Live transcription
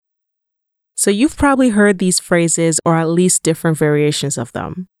So you've probably heard these phrases or at least different variations of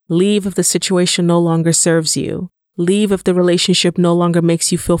them. Leave if the situation no longer serves you. Leave if the relationship no longer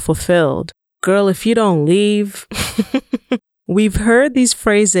makes you feel fulfilled. Girl, if you don't leave. We've heard these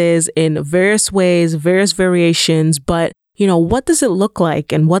phrases in various ways, various variations, but what does it look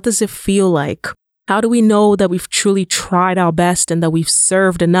like and what does it feel like? How do we know that we've truly tried our best and that we've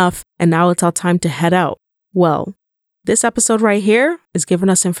served enough and now it's our time to head out? Well, this episode right here is giving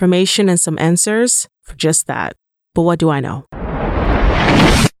us information and some answers for just that. But what do I know?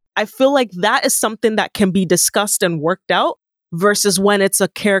 I feel like that is something that can be discussed and worked out versus when it's a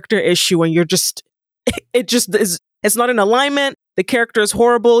character issue and it's not in alignment. The character is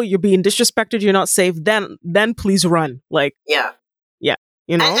horrible. You're being disrespected. You're not safe. Then please run. Yeah.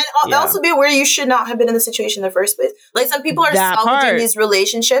 And also be aware you should not have been in the situation in the first place. Like, some people are salvaging these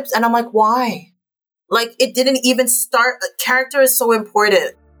relationships, and I'm like, why? Like, it didn't even start. Character is so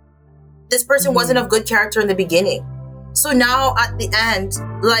important. This person wasn't a good character in the beginning. So now at the end,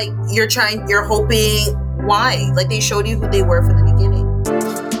 like, you're hoping, why? Like, they showed you who they were from the beginning.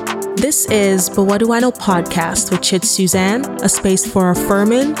 This is But What Do I Know podcast with Chid Suzanne, a space for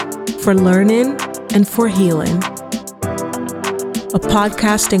affirming, for learning, and for healing. A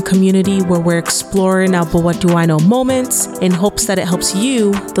podcast and community where we're exploring our But What Do I Know moments in hopes that it helps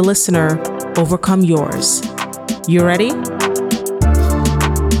you, the listener, overcome yours. You ready?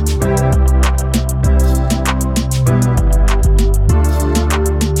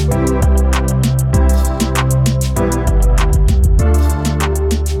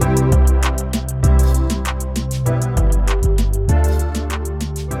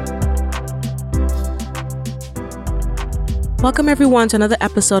 Welcome everyone to another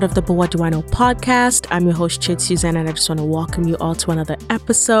episode of the But What Do I Know podcast. I'm your host Chid Suzanne, and I just want to welcome you all to another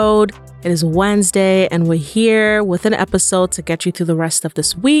episode. It is Wednesday and we're here with an episode to get you through the rest of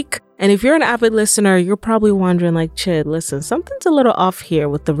this week. And if you're an avid listener, you're probably wondering like, Chid, listen, something's a little off here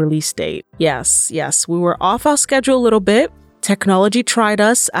with the release date. Yes, we were off our schedule a little bit. Technology tried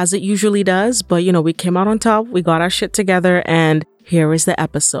us as it usually does, but we came out on top, we got our shit together, and here is the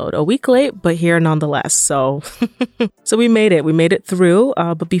episode. A week late, but here nonetheless. So we made it through.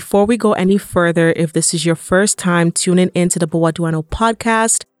 But before we go any further, if this is your first time tuning into the But What Do I Know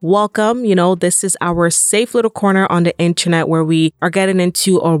podcast, welcome. This is our safe little corner on the internet where we are getting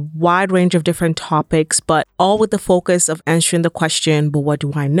into a wide range of different topics, but all with the focus of answering the question, but what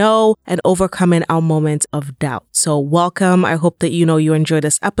do I know? And overcoming our moments of doubt. So welcome. I hope that you enjoy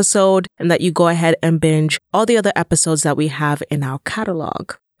this episode and that you go ahead and binge all the other episodes that we have in our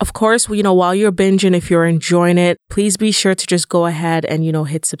catalog. Of course, while you're binging, if you're enjoying it, please be sure to just go ahead and,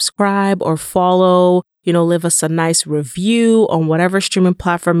 hit subscribe or follow, leave us a nice review on whatever streaming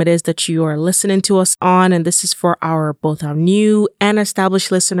platform it is that you are listening to us on. And this is for both our new and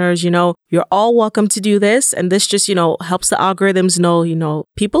established listeners. You're all welcome to do this. And this just, helps the algorithms know,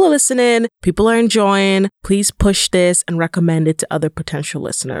 people are listening, people are enjoying. Please push this and recommend it to other potential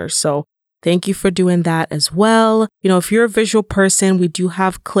listeners. So thank you for doing that as well. If you're a visual person, we do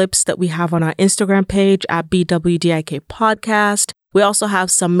have clips that we have on our Instagram page at BWDIK Podcast. We also have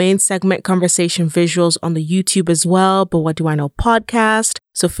some main segment conversation visuals on the YouTube as well, But What Do I Know podcast.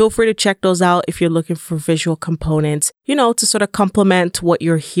 So feel free to check those out if you're looking for visual components, to sort of complement what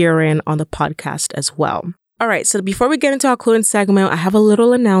you're hearing on the podcast as well. All right, so before we get into our clue-in segment, I have a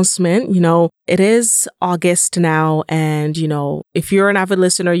little announcement. It is August now, and, if you're an avid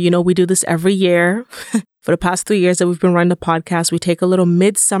listener, we do this every year. For the past 3 years that we've been running the podcast, we take a little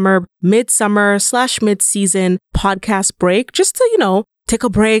midsummer/mid-season podcast break just to, take a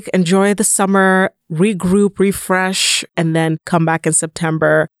break, enjoy the summer, regroup, refresh, and then come back in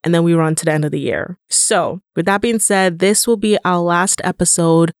September, and then we run to the end of the year. So with that being said, this will be our last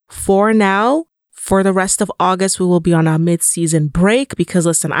episode for now. For the rest of August, we will be on our mid-season break because,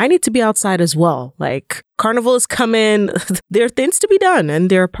 listen, I need to be outside as well. Like, Carnival is coming. There are things to be done and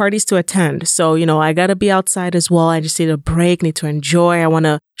there are parties to attend. So, I got to be outside as well. I just need a break, need to enjoy. I want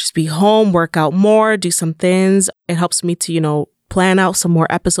to just be home, work out more, do some things. It helps me to, plan out some more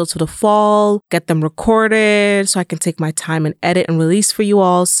episodes for the fall, get them recorded so I can take my time and edit and release for you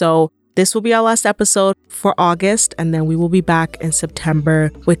all. So this will be our last episode for August, and then we will be back in September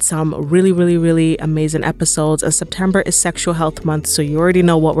with some really, really, really amazing episodes. And September is Sexual Health Month, so you already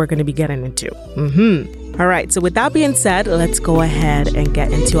know what we're going to be getting into. All right, so with that being said, let's go ahead and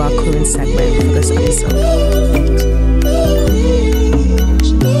get into our clue-in segment for this episode.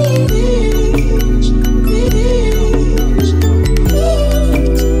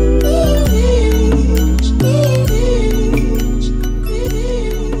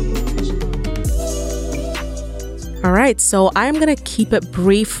 All right, so I'm going to keep it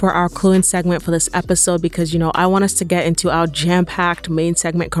brief for our clue-in segment for this episode because, I want us to get into our jam-packed main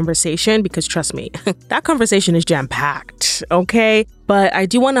segment conversation because trust me, that conversation is jam-packed, okay? But I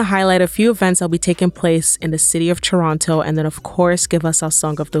do want to highlight a few events that'll be taking place in the city of Toronto and then, of course, give us our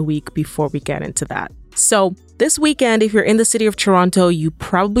song of the week before we get into that. So this weekend, if you're in the city of Toronto, you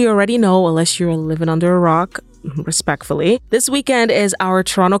probably already know, unless you're living under a rock, respectfully. This weekend is our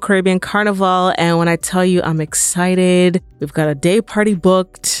Toronto Caribbean Carnival, and when I tell you I'm excited, we've got a day party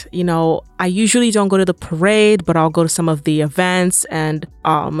booked. I usually don't go to the parade, but I'll go to some of the events and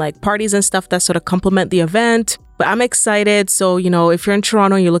like parties and stuff that sort of complement the event. But I'm excited. So, if you're in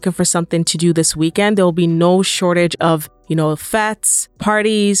Toronto and you're looking for something to do this weekend, there will be no shortage of fetes,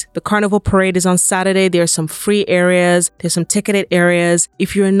 parties. The carnival parade is on Saturday. There's some free areas. There's some ticketed areas.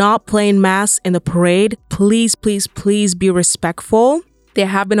 If you're not playing mass in the parade, please, please, please be respectful. There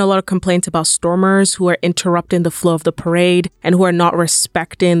have been a lot of complaints about stormers who are interrupting the flow of the parade and who are not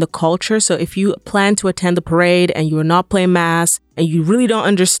respecting the culture. So if you plan to attend the parade and you are not playing mass and you really don't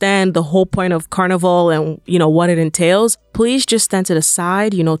understand the whole point of carnival and, what it entails, please just stand to the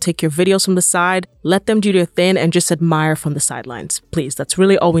side, take your videos from the side, let them do their thing and just admire from the sidelines. Please, that's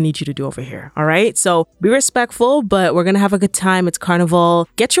really all we need you to do over here. All right. So be respectful, but we're going to have a good time. It's carnival.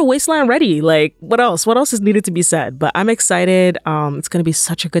 Get your waistline ready. Like what else? What else is needed to be said? But I'm excited. It's going to be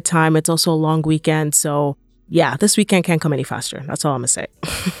such a good time. It's also a long weekend. So yeah, this weekend can't come any faster. That's all I'm going to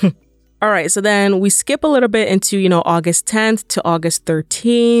say. All right, so then we skip a little bit into, August 10th to August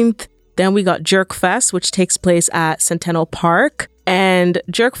 13th. Then we got Jerk Fest, which takes place at Centennial Park. And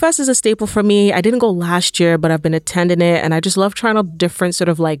Jerk Fest is a staple for me. I didn't go last year, but I've been attending it. And I just love trying out different sort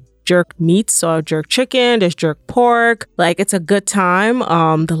of like jerk meats. So jerk chicken, there's jerk pork. Like it's a good time.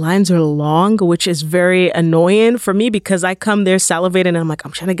 The lines are long, which is very annoying for me because I come there salivating and I'm like,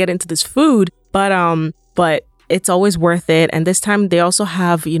 I'm trying to get into this food. But it's always worth it. And this time they also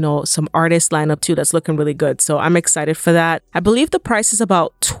have, some artists lined up too that's looking really good. So I'm excited for that. I believe the price is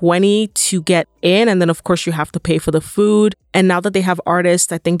about $20 to get in. And then, of course, you have to pay for the food. And now that they have artists,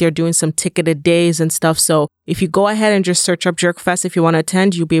 I think they're doing some ticketed days and stuff. So if you go ahead and just search up Jerk Fest, if you want to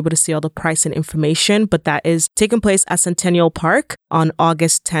attend, you'll be able to see all the price and information. But that is taking place at Centennial Park on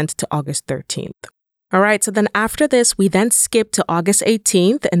August 10th to August 13th. All right, so then after this, we then skip to August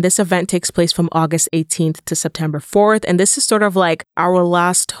 18th, and this event takes place from August 18th to September 4th, and this is sort of like our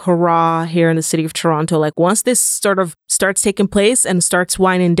last hurrah here in the city of Toronto. Like once this sort of starts taking place and starts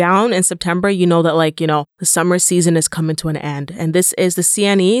winding down in September, the summer season is coming to an end, and this is the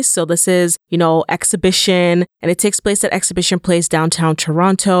CNE, so this is, exhibition, and it takes place at Exhibition Place downtown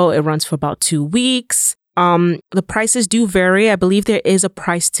Toronto. It runs for about 2 weeks. The prices do vary. I believe there is a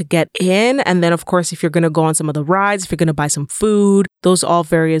price to get in. And then, of course, if you're going to go on some of the rides, if you're going to buy some food, those all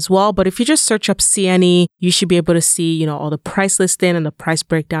vary as well. But if you just search up CNE, you should be able to see, all the price listing and the price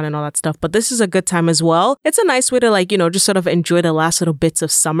breakdown and all that stuff. But this is a good time as well. It's a nice way to just sort of enjoy the last little bits of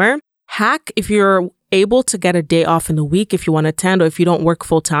summer. Hack, if you're able to get a day off in the week, if you want to attend or if you don't work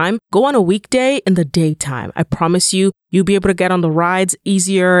full time, go on a weekday in the daytime. I promise you, you'll be able to get on the rides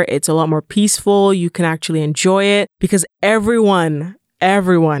easier. It's a lot more peaceful. You can actually enjoy it because everyone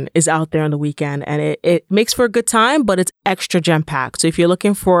is out there on the weekend and it makes for a good time, but it's extra jam-packed. So if you're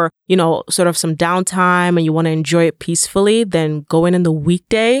looking for, sort of some downtime and you want to enjoy it peacefully, then go in the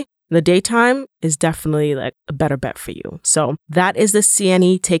weekday. The daytime is definitely like a better bet for you. So that is the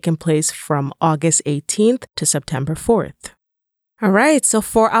CNE taking place from August 18th to September 4th. All right. So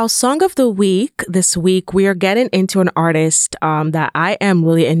for our song of the week this week, we are getting into an artist that I am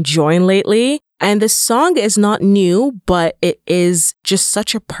really enjoying lately. And this song is not new, but it is just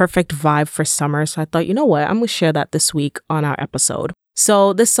such a perfect vibe for summer. So I thought, you know what? I'm going to share that this week on our episode.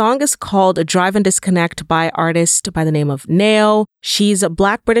 So the song is called Drive and Disconnect by artist by the name of Nao. She's a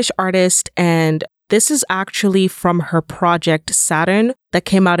Black British artist, and this is actually from her project Saturn that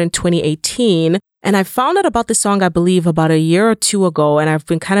came out in 2018. And I found out about this song, I believe, about a year or two ago, and I've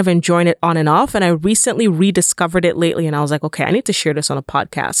been kind of enjoying it on and off. And I recently rediscovered it lately, and I was like, okay, I need to share this on a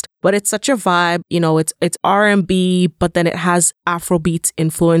podcast. But it's such a vibe, it's R&B, but then it has Afrobeats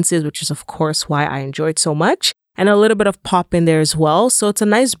influences, which is, of course, why I enjoy it so much. And a little bit of pop in there as well. So it's a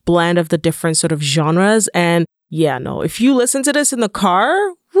nice blend of the different sort of genres. And yeah, no, if you listen to this in the car,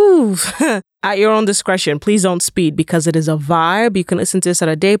 at your own discretion, please don't speed because it is a vibe. You can listen to this at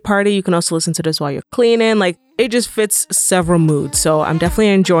a day party. You can also listen to this while you're cleaning. Like it just fits several moods. So I'm definitely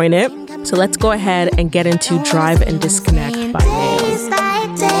enjoying it. So let's go ahead and get into Drive and Disconnect by Nao.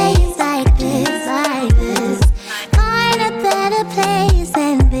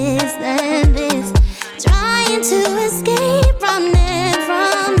 To escape from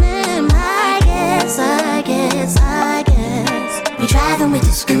them, I guess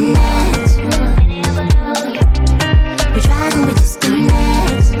disconnect. We drive and we disconnect.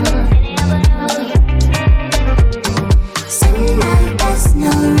 Sudden night, there's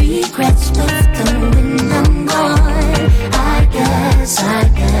no regrets. With the wind, I'm gone. I guess.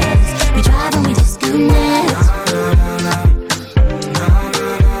 We drive and we disconnect.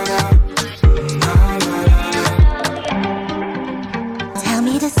 Tell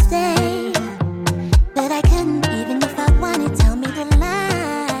me to stay, but I couldn't even if I wanted. Tell me to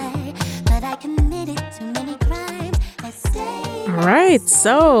lie, but I committed too many crimes. Let's stay. All right,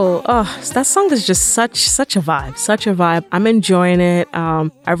 so that song is just such a vibe. I'm enjoying it.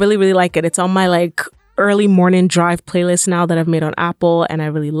 I really like it. It's on my early morning drive playlist now that I've made on Apple, and I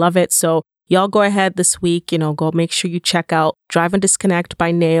really love it. So y'all go ahead this week, go make sure you check out Drive and Disconnect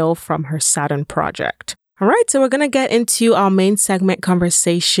by Nail from her Saturn project. All right, so we're going to get into our main segment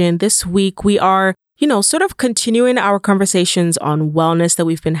conversation. This week, we are, sort of continuing our conversations on wellness that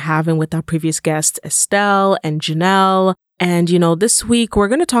we've been having with our previous guests, Estelle and Janelle. And, this week, we're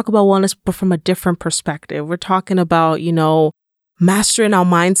going to talk about wellness, but from a different perspective. We're talking about, mastering our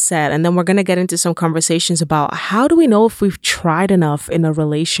mindset. And then we're going to get into some conversations about how do we know if we've tried enough in a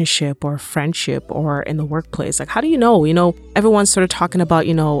relationship or a friendship or in the workplace? How do you know? Everyone's sort of talking about,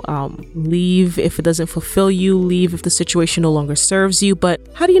 leave if it doesn't fulfill you, leave if the situation no longer serves you. But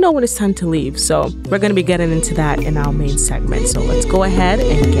how do you know when it's time to leave? So we're going to be getting into that in our main segment. So let's go ahead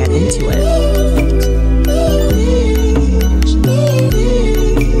and get into it.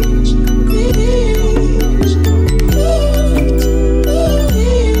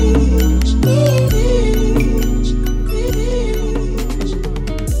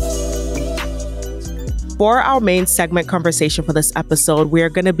 For our main segment conversation for this episode, we are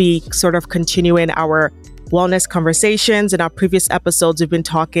going to be sort of continuing our wellness conversations. In our previous episodes, we've been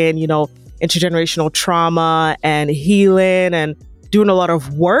talking, intergenerational trauma and healing and doing a lot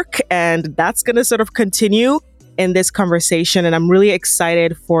of work. And that's going to sort of continue in this conversation. And I'm really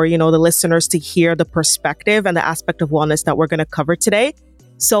excited for, the listeners to hear the perspective and the aspect of wellness that we're going to cover today.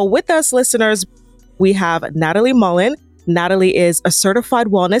 So with us, listeners, we have Natalie Mullin. Natalie is a certified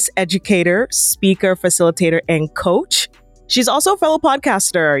wellness educator, speaker, facilitator, and coach. She's also a fellow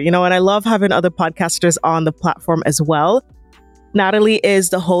podcaster, and I love having other podcasters on the platform as well. Natalie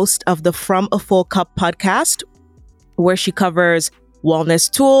is the host of the From a Full Cup podcast, where she covers wellness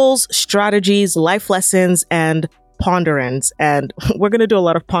tools, strategies, life lessons, and ponderings. And we're going to do a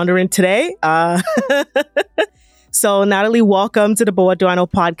lot of pondering today. So Natalie, welcome to the But What Do I Know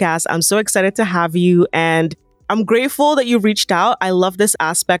podcast. I'm so excited to have you, and I'm grateful that you reached out. I love this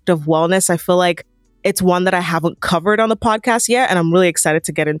aspect of wellness. I feel like it's one that I haven't covered on the podcast yet, and I'm really excited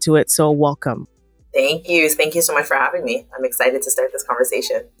to get into it. So welcome. Thank you. Thank you so much for having me. I'm excited to start this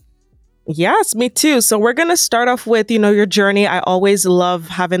conversation. Yes, me too. So we're going to start off with, your journey. I always love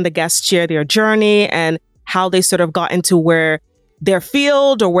having the guests share their journey and how they sort of got into where their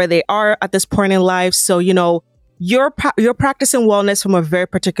field or where they are at this point in life. So, you're practicing wellness from a very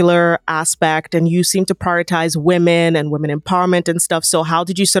particular aspect, and you seem to prioritize women and women empowerment and stuff. So how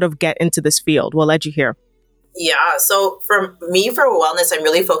did you sort of get into this field? What led you here? Yeah. So for me, for wellness, I'm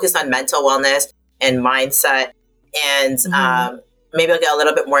really focused on mental wellness and mindset. And maybe I'll get a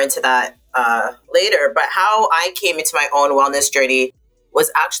little bit more into that later. But how I came into my own wellness journey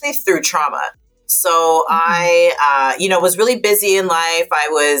was actually through trauma. So I, was really busy in life.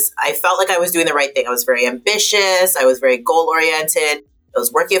 I felt like I was doing the right thing. I was very ambitious. I was very goal oriented. I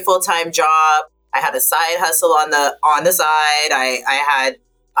was working a full-time job. I had a side hustle on the side.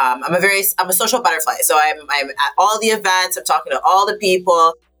 I'm a social butterfly. So I'm at all the events. I'm talking to all the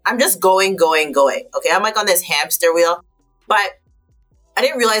people. I'm just going. Okay. I'm on this hamster wheel, but I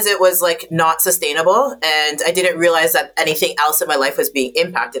didn't realize it was not sustainable, and I didn't realize that anything else in my life was being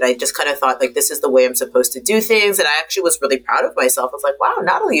impacted. I just kind of thought this is the way I'm supposed to do things, and I actually was really proud of myself. I was like, wow,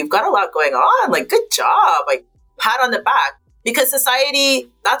 Natalie, you've got a lot going on. Good job. Pat on the back. Because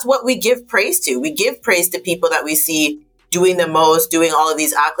society, that's what we give praise to. We give praise to people that we see doing the most, doing all of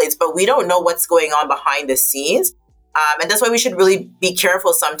these accolades, but we don't know what's going on behind the scenes. And that's why we should really be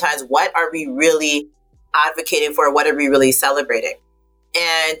careful sometimes. What are we really advocating for? What are we really celebrating?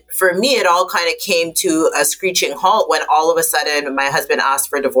 And for me, it all kind of came to a screeching halt when all of a sudden my husband asked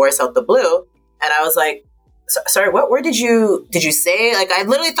for a divorce out the blue. And I was like, sorry, what word did you say? I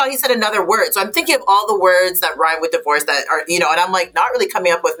literally thought he said another word. So I'm thinking of all the words that rhyme with divorce that are, and I'm not really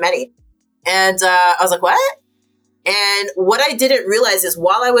coming up with many. And I was like, what? And what I didn't realize is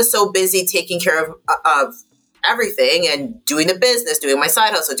while I was so busy taking care of everything and doing the business, doing my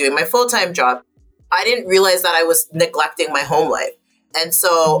side hustle, doing my full-time job, I didn't realize that I was neglecting my home life. And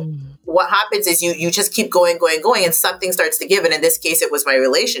so what happens is you just keep going, and something starts to give. And in this case, it was my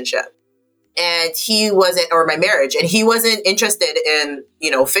relationship. And he wasn't, or my marriage, and he wasn't interested in,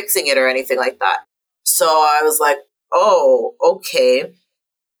 fixing it or anything like that. So I was like, oh, okay.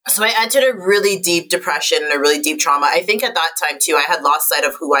 So I entered a really deep depression and a really deep trauma. I think at that time too, I had lost sight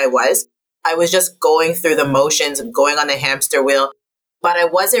of who I was. I was just going through the motions and going on the hamster wheel, but I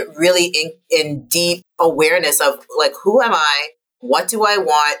wasn't really in deep awareness of like, who am I? What do I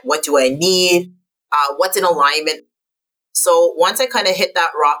want? What do I need? What's in alignment? So once I kind of hit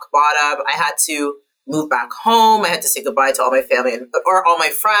that rock bottom, I had to move back home. I had to say goodbye to all my family or all my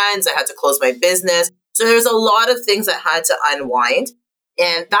friends. I had to close my business. So there's a lot of things that had to unwind.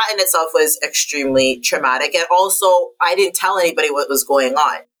 And that in itself was extremely traumatic. And also, I didn't tell anybody what was going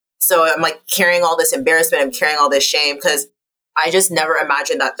on. So I'm like carrying all this embarrassment. I'm carrying all this shame because I just never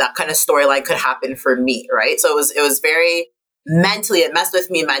imagined that that kind of storyline could happen for me, right? So it was very mentally, it messed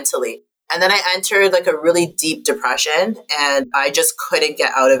with me mentally. And then I entered like a really deep depression and I just couldn't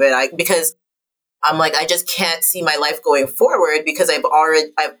get out of it because I'm like, I just can't see my life going forward because I've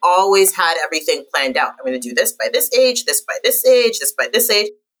always had everything planned out. I'm going to do this by this age, this by this age, this by this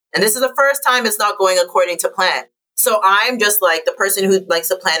age. And this is the first time it's not going according to plan. So I'm just like the person who likes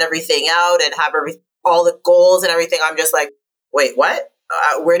to plan everything out and have all the goals and everything. I'm just like, wait, what?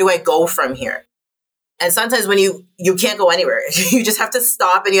 Where do I go from here? And sometimes when you can't go anywhere, you just have to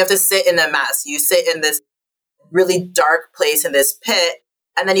stop and you have to sit in a mess. You sit in this really dark place in this pit,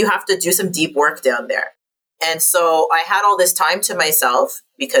 and then you have to do some deep work down there. And so I had all this time to myself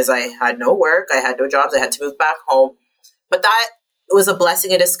because I had no work. I had no jobs. I had to move back home. But that was a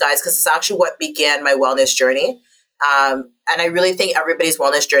blessing in disguise because it's actually what began my wellness journey. And I really think everybody's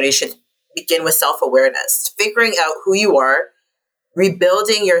wellness journey should begin with self-awareness, figuring out who you are,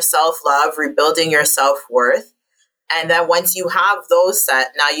 rebuilding your self-love, rebuilding your self-worth. And then once you have those set,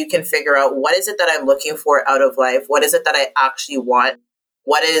 now you can figure out what is it that I'm looking for out of life? What is it that I actually want?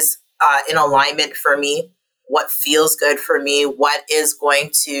 What is in alignment for me? What feels good for me? What is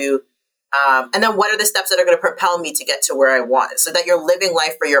going to, and then what are the steps that are going to propel me to get to where I want? So that you're living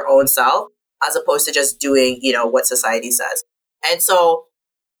life for your own self as opposed to just doing, what society says. And so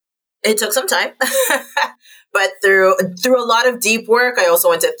it took some time. But through a lot of deep work, I also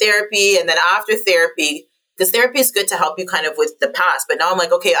went to therapy. And then after therapy, because therapy is good to help you kind of with the past. But now I'm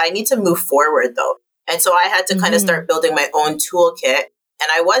like, okay, I need to move forward though. And so I had to kind of start building my own toolkit. And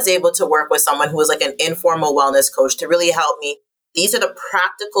I was able to work with someone who was like an informal wellness coach to really help me. These are the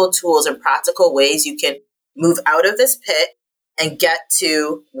practical tools and practical ways you can move out of this pit and get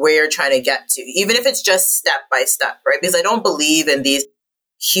to where you're trying to get to, even if it's just step by step, right? Because I don't believe in these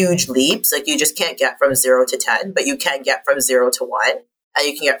huge leaps. Like you just can't get from 0 to 10, but you can get from 0 to 1 and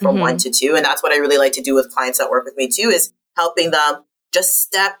you can get from 1 to 2. And that's what I really like to do with clients that work with me too, is helping them just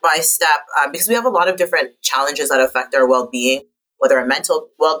step by step, because we have a lot of different challenges that affect our well-being, whether our mental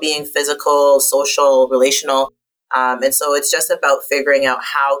well-being, physical, social, relational. And so it's just about figuring out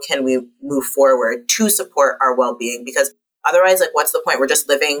how can we move forward to support our well-being, because otherwise, like, what's the point? We're just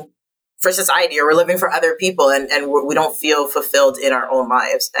living for society or we're living for other people and we don't feel fulfilled in our own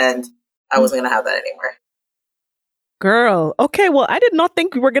lives. And I wasn't going to have that anymore. Girl. Okay. Well, I did not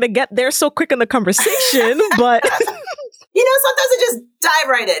think we were going to get there so quick in the conversation, but sometimes I just dive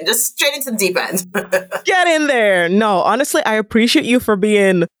right in, just straight into the deep end. Get in there. No, honestly, I appreciate you for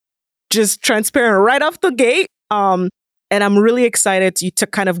being just transparent right off the gate. And I'm really excited to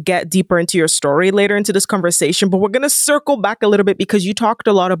kind of get deeper into your story later into this conversation. But we're going to circle back a little bit because you talked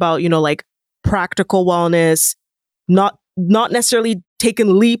a lot about, like practical wellness, not necessarily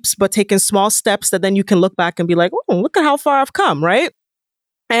taking leaps, but taking small steps that then you can look back and be like, oh, look at how far I've come, right?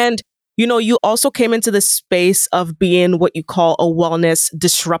 And, you also came into this space of being what you call a wellness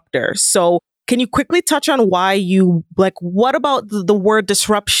disruptor. So can you quickly touch on why what about the word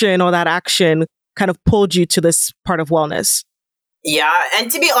disruption or that action kind of pulled you to this part of wellness? Yeah. And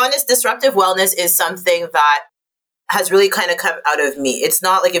to be honest, disruptive wellness is something that has really kind of come out of me. It's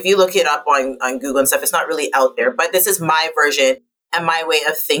not like if you look it up on Google and stuff, it's not really out there, but this is my version and my way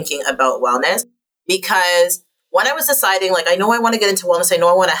of thinking about wellness. Because when I was deciding, like, I know I want to get into wellness, I know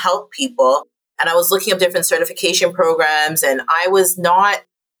I want to help people. And I was looking up different certification programs and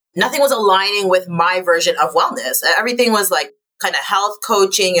nothing was aligning with my version of wellness. Everything was like kind of health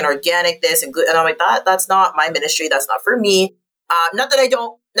coaching and organic this and I'm like, that's not my ministry. That's not for me. Not that I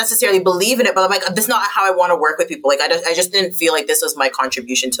don't necessarily believe in it, but I'm like, this is not how I want to work with people. Like, I just didn't feel like this was my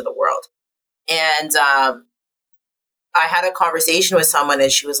contribution to the world. And I had a conversation with someone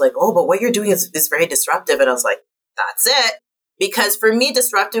and she was like, oh, but what you're doing is very disruptive. And I was like, that's it. Because for me,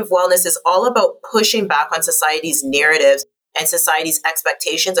 disruptive wellness is all about pushing back on society's narratives and society's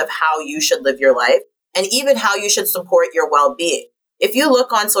expectations of how you should live your life and even how you should support your well-being. If you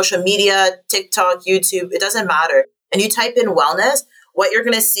look on social media, TikTok, YouTube, it doesn't matter, and you type in wellness, what you're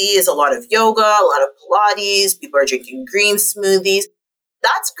going to see is a lot of yoga, a lot of Pilates, people are drinking green smoothies.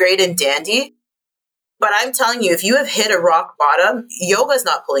 That's great and dandy. But I'm telling you, if you have hit a rock bottom, yoga is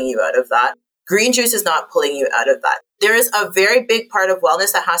not pulling you out of that. Green juice is not pulling you out of that. There is a very big part of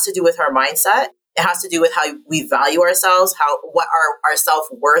wellness that has to do with our mindset. It has to do with how we value ourselves, what our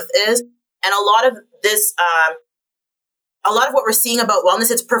self-worth is. And a lot of this, a lot of what we're seeing about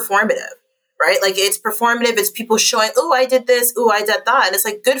wellness, it's performative, right? Like it's performative. It's people showing, oh, I did this. Oh, I did that. And it's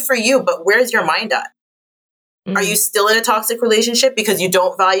like, good for you. But where's your mind at? Mm-hmm. Are you still in a toxic relationship because you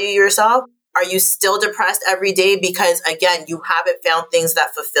don't value yourself? Are you still depressed every day because, again, you haven't found things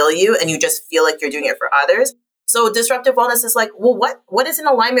that fulfill you and you just feel like you're doing it for others? So disruptive wellness is like, well, what is in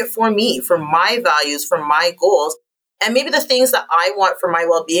alignment for me, for my values, for my goals? And maybe the things that I want for my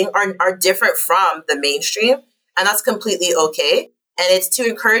well-being are different from the mainstream. And that's completely okay. And it's to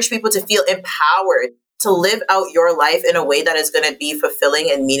encourage people to feel empowered to live out your life in a way that is going to be fulfilling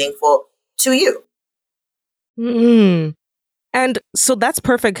and meaningful to you. Mm. And so that's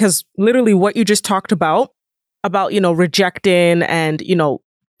perfect because literally what you just talked about, rejecting and,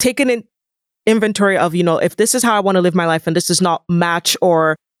 taking in inventory of, if this is how I want to live my life and this does not match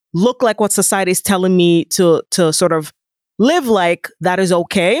or look like what society is telling me to sort of live like, that is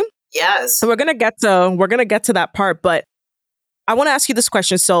okay. Yes. So we're going to get to that part, but I want to ask you this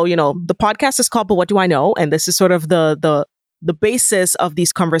question. So, the podcast is called But What Do I Know? And this is sort of the basis of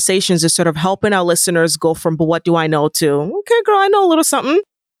these conversations is sort of helping our listeners go from, but what do I know to, okay, girl, I know a little something.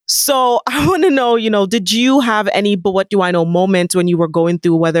 So I want to know, did you have any, but what do I know moments when you were going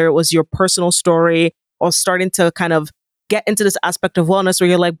through, whether it was your personal story or starting to kind of get into this aspect of wellness where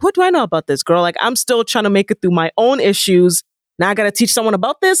you're like, what do I know about this, girl? Like, I'm still trying to make it through my own issues. Now I got to teach someone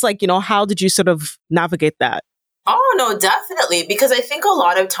about this. Like, how did you sort of navigate that? Oh, no, definitely. Because I think a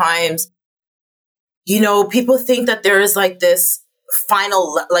lot of times, people think that there is like this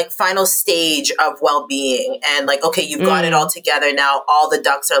final stage of well-being and like, okay, you've got it all together now. All the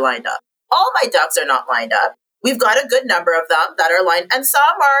ducks are lined up. All my ducks are not lined up. We've got a good number of them that are lined and some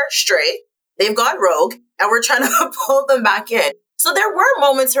are straight. They've gone rogue and we're trying to pull them back in. So there were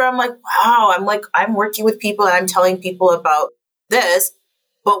moments where I'm like, wow, I'm working with people and I'm telling people about this,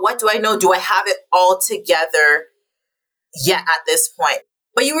 but what do I know? Do I have it all together yet at this point?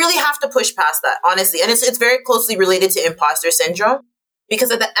 But you really have to push past that, honestly. And it's very closely related to imposter syndrome because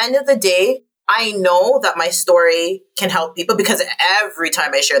at the end of the day, I know that my story can help people because every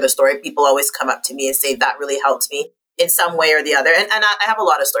time I share the story, people always come up to me and say that really helped me in some way or the other. And I have a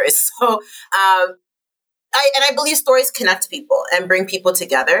lot of stories. So I believe stories connect people and bring people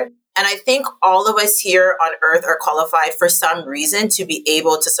together. And I think all of us here on earth are qualified for some reason to be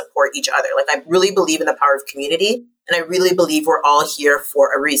able to support each other. Like I really believe in the power of community. And I really believe we're all here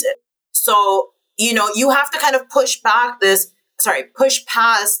for a reason. So, you have to kind of push past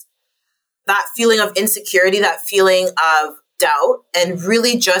that feeling of insecurity, that feeling of doubt, and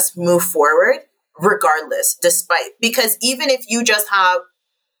really just move forward regardless, because even if you just have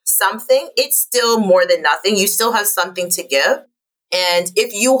something, it's still more than nothing. You still have something to give. And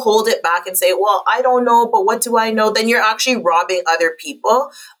if you hold it back and say, well, I don't know, but what do I know? Then you're actually robbing other people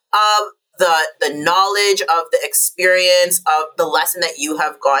of the knowledge, of the experience, of the lesson that you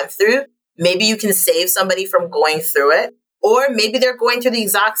have gone through. Maybe you can save somebody from going through it, or maybe they're going through the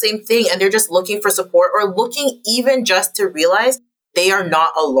exact same thing and they're just looking for support or looking even just to realize they are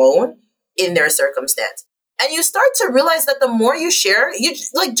not alone in their circumstance. And you start to realize that the more you share, you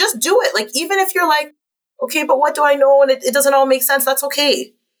just do it. Like, even if you're like, okay, but what do I know? And it doesn't all make sense. That's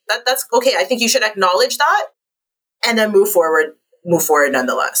okay. That's okay. I think you should acknowledge that and then move forward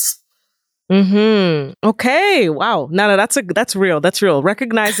nonetheless. Okay. Wow. No, that's real. That's real.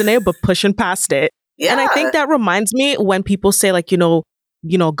 Recognizing it, but pushing past it. Yeah. And I think that reminds me when people say like,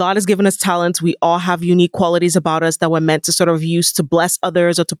 God has given us talents. We all have unique qualities about us that we're meant to sort of use to bless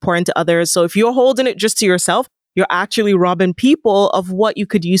others or to pour into others. So if you're holding it just to yourself, you're actually robbing people of what you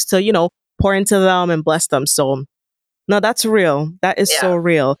could use to, pour into them and bless them. So no, that's real. That is so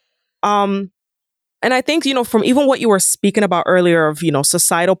real. And I think, from even what you were speaking about earlier of,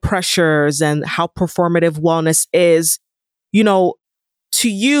 societal pressures and how performative wellness is, to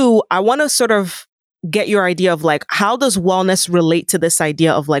you, I want to sort of get your idea of like, how does wellness relate to this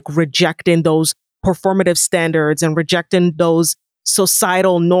idea of like rejecting those performative standards and rejecting those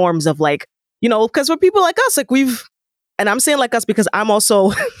societal norms of like, because we're people like us, like and I'm saying like us because I'm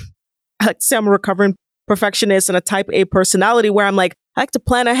also, I'd say I'm a recovering perfectionist and a type A personality where I'm like, I like to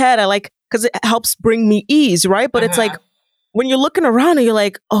plan ahead. Because it helps bring me ease, right? But it's like, when you're looking around and you're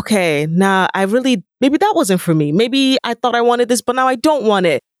like, okay, nah, maybe that wasn't for me. Maybe I thought I wanted this, but now I don't want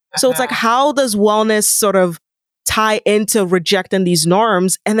it. So it's like, how does wellness sort of tie into rejecting these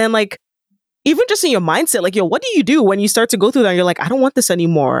norms? And then like, even just in your mindset, like, yo, what do you do when you start to go through that? And you're like, I don't want this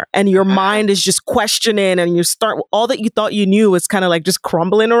anymore. And your mind is just questioning, and all that you thought you knew is kind of like just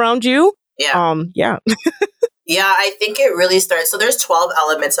crumbling around you. Yeah. Yeah. Yeah, I think it really starts. So there's 12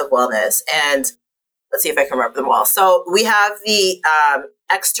 elements of wellness, and let's see if I can remember them all. So we have the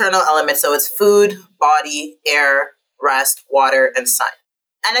external elements. So it's food, body, air, rest, water, and sun.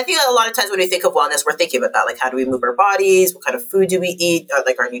 And I think a lot of times when we think of wellness, we're thinking about that. Like, how do we move our bodies? What kind of food do we eat?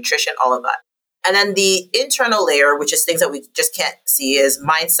 Like our nutrition, all of that. And then the internal layer, which is things that we just can't see, is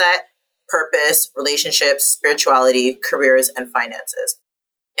mindset, purpose, relationships, spirituality, careers, and finances.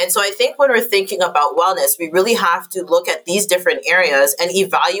 And so I think when we're thinking about wellness, we really have to look at these different areas and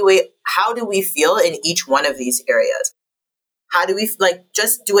evaluate how do we feel in each one of these areas. How do we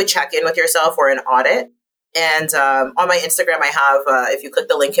just do a check-in with yourself or an audit? And on my Instagram, I have, if you click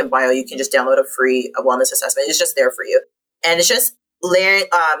the link in bio, you can just download a free wellness assessment. It's just there for you. And it's just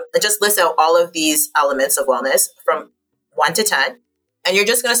it just lists out all of these elements of wellness from 1 to 10. And you're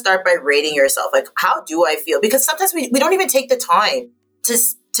just going to start by rating yourself. Like, how do I feel? Because sometimes we don't even take the time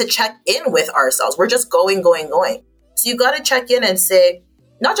to check in with ourselves. We're just going. So you got to check in and say,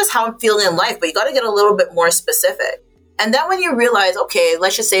 not just how I'm feeling in life, but you got to get a little bit more specific. And then when you realize, okay,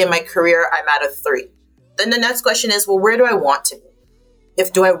 let's just say in my career, I'm at a 3. Then the next question is, well, where do I want to be?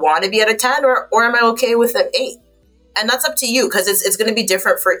 Do I want to be at a 10 or am I okay with an 8? And that's up to you, because it's going to be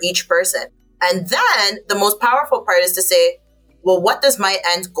different for each person. And then the most powerful part is to say, well, what does my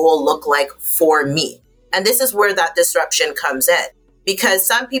end goal look like for me? And this is where that disruption comes in, because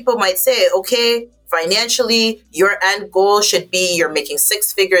some people might say, okay, financially, your end goal should be you're making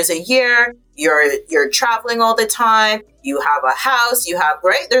 6 figures a year. You're traveling all the time. You have a house,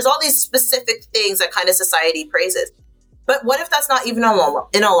 right? There's all these specific things that kind of society praises. But what if that's not even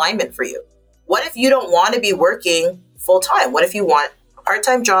in alignment for you? What if you don't want to be working full time? What if you want a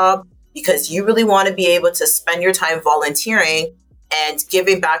part-time job because you really want to be able to spend your time volunteering and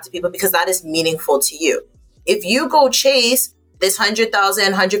giving back to people because that is meaningful to you? If you go chase this 100,000,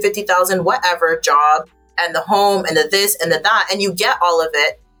 150,000, whatever job and the home and the this and the that, and you get all of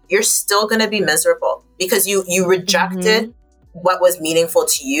it, you're still going to be miserable because you rejected what was meaningful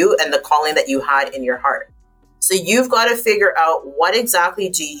to you and the calling that you had in your heart. So you've got to figure out what exactly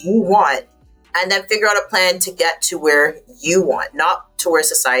do you want, and then figure out a plan to get to where you want, not to where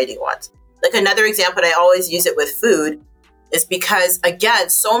society wants. Like another example, I always use it with food, is because, again,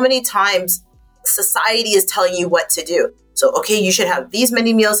 so many times society is telling you what to do. So, okay, you should have these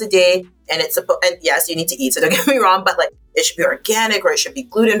many meals a day, and and yes, you need to eat. So don't get me wrong, but like it should be organic, or it should be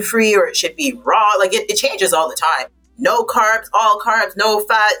gluten-free, or it should be raw. Like it changes all the time. No carbs, all carbs, no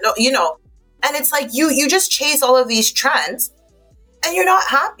fat, no, And it's like you just chase all of these trends, and you're not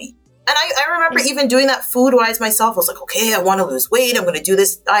happy. And I remember even doing that food-wise myself. I was like, okay, I want to lose weight. I'm going to do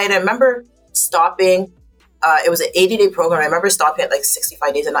this diet. I remember stopping. It was an 80-day program. I remember stopping at like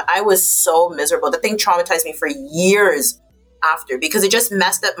 65 days. And I was so miserable. The thing traumatized me for years after, because it just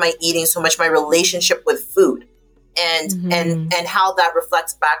messed up my eating so much, my relationship with food. And how that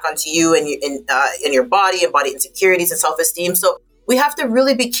reflects back onto you and in your body and body insecurities and self-esteem. So we have to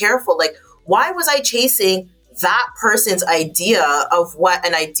really be careful. Like, why was I chasing that person's idea of what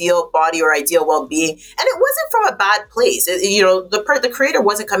an ideal body or ideal well-being? And it wasn't from a bad place. The creator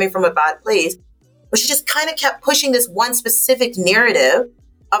wasn't coming from a bad place, but she just kind of kept pushing this one specific narrative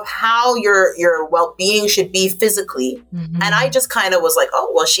of how your well-being should be physically. And I just kind of was like,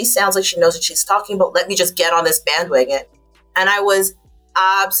 oh, well, she sounds like she knows what she's talking about. Let me just get on this bandwagon. And I was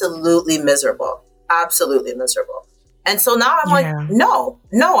absolutely miserable. And so now I'm like, no,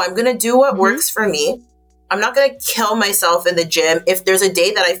 I'm going to do what works for me. I'm not going to kill myself in the gym. If there's a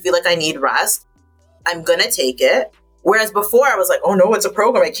day that I feel like I need rest, I'm going to take it. Whereas before I was like, oh no, it's a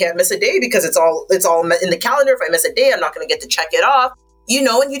program. I can't miss a day because it's all in the calendar. If I miss a day, I'm not going to get to check it off,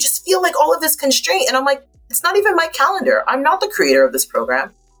 and you just feel like all of this constraint. And I'm like, it's not even my calendar. I'm not the creator of this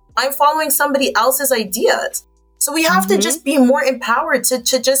program. I'm following somebody else's ideas. So we have to just be more empowered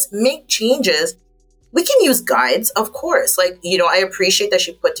to just make changes. We can use guides, of course. Like, I appreciate that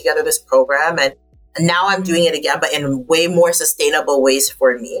she put together this program, and now I'm doing it again, but in way more sustainable ways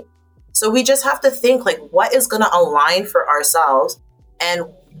for me. So we just have to think, like, what is going to align for ourselves, and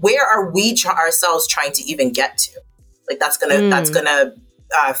where are we ourselves trying to even get to? Like, that's gonna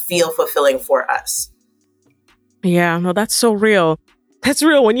feel fulfilling for us. Yeah, no, that's so real. That's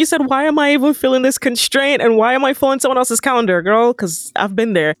real. When you said, why am I even feeling this constraint, and why am I following someone else's calendar, girl? Because I've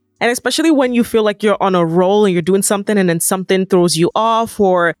been there. And especially when you feel like you're on a roll and you're doing something and then something throws you off,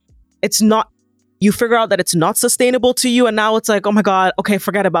 or it's not, you figure out that it's not sustainable to you. And now it's like, oh my God, okay,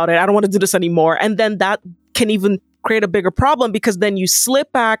 forget about it. I don't want to do this anymore. And then that can even create a bigger problem because then you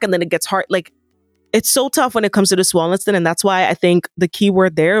slip back and then it gets hard. Like, it's so tough when it comes to this wellness thing. And that's why I think the key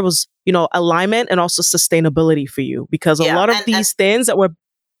word there was, alignment and also sustainability for you, because a lot of these things that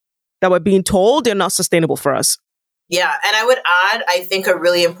we're being told, they're not sustainable for us. Yeah. And I would add, I think a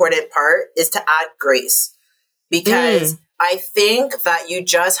really important part is to add grace, because I think that you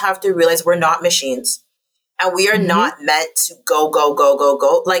just have to realize we're not machines and we are not meant to go, go, go, go,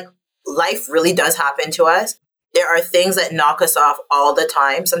 go. Like, life really does happen to us. There are things that knock us off all the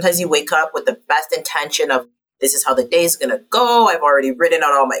time. Sometimes you wake up with the best intention of, this is how the day is going to go. I've already written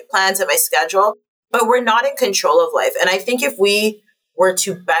out all my plans and my schedule, but we're not in control of life. And I think if we were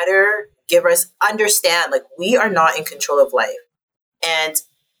to better understand, like, we are not in control of life and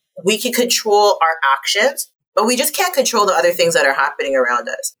we can control our actions, but we just can't control the other things that are happening around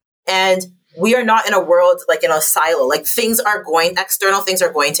us. And we are not in a world, like, in a silo, like, external things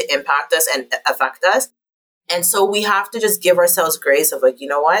are going to impact us and affect us. And so we have to just give ourselves grace of, like, you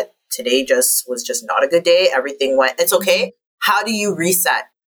know what? Today was just not a good day. Everything it's okay. How do you reset?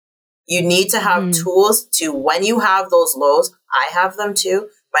 You need to have tools to, when you have those lows, I have them too.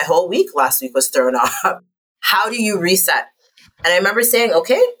 My whole week last week was thrown off. How do you reset? And I remember saying,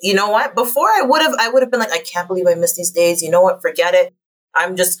 okay, you know what? Before I would have been like, I can't believe I missed these days. You know what? Forget it.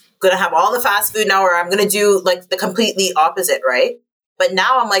 I'm just going to have all the fast food now, or I'm going to do like the completely opposite. Right. But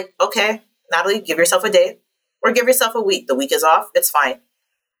now I'm like, okay, Natalie, give yourself a day or give yourself a week. The week is off. It's fine.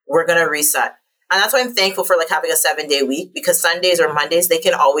 We're going to reset. And that's why I'm thankful for, like, having a 7-day week, because Sundays or Mondays, they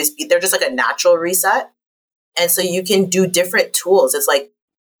can always be, they're just like a natural reset. And so you can do different tools. It's like,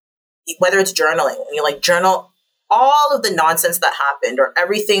 whether it's journaling, and you like journal all of the nonsense that happened or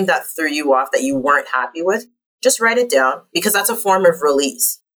everything that threw you off that you weren't happy with, just write it down, because that's a form of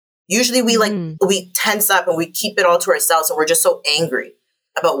release. Usually we tense up and we keep it all to ourselves and we're just so angry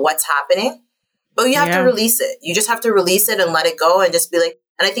about what's happening. But you have to release it. You just have to release it and let it go and just be like,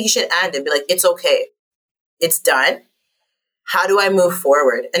 and I think you should end and be like, it's okay. It's done. How do I move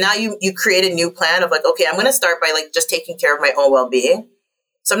forward? And now you create a new plan of like, okay, I'm going to start by like just taking care of my own well-being.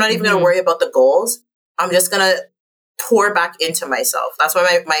 So I'm not even going to worry about the goals. I'm just going to pour back into myself. That's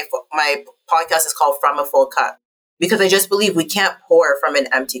why my podcast is called From a Full Cup, because I just believe we can't pour from an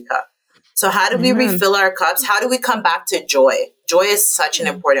empty cup. So how do we refill our cups? How do we come back to joy? Joy is such an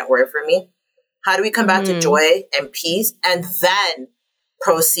important word for me. How do we come back to joy and peace and then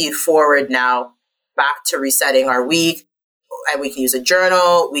proceed forward now back to resetting our week? And we can use a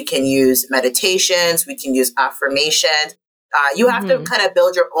journal. We can use meditations. We can use affirmations. You have to kind of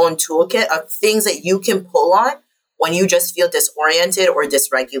build your own toolkit of things that you can pull on when you just feel disoriented or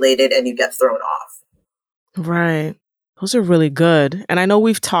dysregulated and you get thrown off. Right. Those are really good. And I know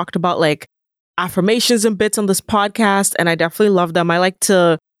we've talked about like affirmations and bits on this podcast, and I definitely love them. I like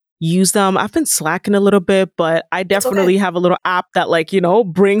to use them. I've been slacking a little bit, but I definitely have a little app that like,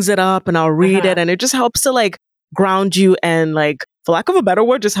 brings it up and I'll read it. And it just helps to like ground you and like, for lack of a better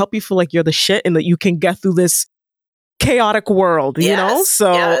word, just help you feel like you're the shit and that you can get through this chaotic world, you know?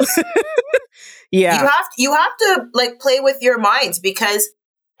 So yeah. You have to like play with your minds, because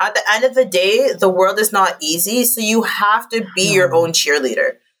at the end of the day, the world is not easy. So you have to be your own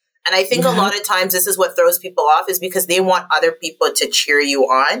cheerleader. And I think a lot of times this is what throws people off, is because they want other people to cheer you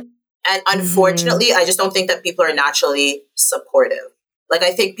on. And unfortunately, I just don't think that people are naturally supportive. Like,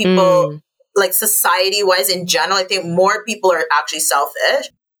 I think people, like society-wise in general, I think more people are actually selfish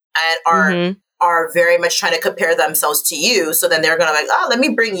and are very much trying to compare themselves to you. So then they're going to like, let me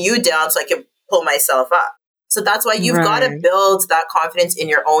bring you down so I can pull myself up. So that's why you've got to build that confidence in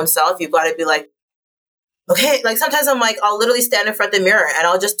your own self. You've got to be like, okay, like sometimes I'm like, I'll literally stand in front of the mirror and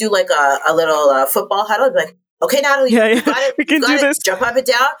I'll just do like a little football huddle. I'll be like, okay, Natalie, you got it. We can do this. Jump up and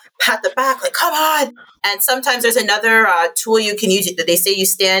down, pat the back, like, come on. And sometimes there's another tool you can use. They say you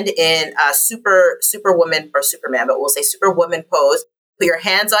stand in a superwoman or Superman, but we'll say superwoman pose. Put your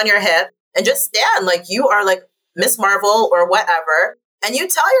hands on your hip and just stand like you are like Miss Marvel or whatever. And you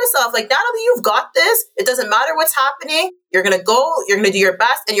tell yourself, like, Natalie, you've got this. It doesn't matter what's happening. You're going to go. You're going to do your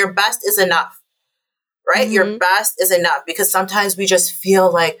best, and your best is enough. Right? Your best is enough, because sometimes we just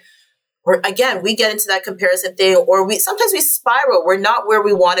feel like we get into that comparison thing, or sometimes we spiral. We're not where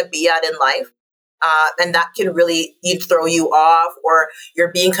we want to be at in life. And that can really throw you off, or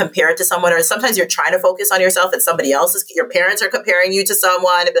you're being compared to someone, or sometimes you're trying to focus on yourself and somebody else's, your parents are comparing you to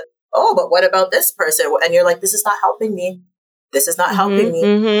someone. And, but what about this person? And you're like, this is not helping me. This is not helping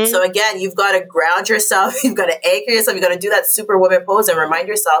me. So again, you've got to ground yourself. You've got to anchor yourself. You've got to do that superwoman pose and remind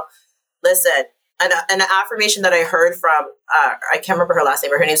yourself, Listen, an affirmation that I heard from, I can't remember her last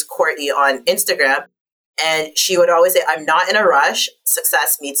name, but her name's Courtney on Instagram. And she would always say, I'm not in a rush.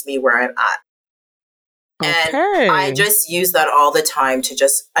 Success meets me where I'm at. And I just use that all the time to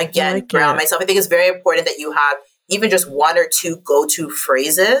just, again, ground myself. I think it's very important that you have even just one or two go-to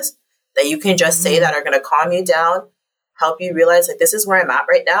phrases that you can just say that are going to calm you down, help you realize like this is where I'm at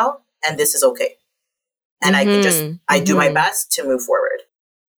right now and this is okay. And I can just, I do my best to move forward.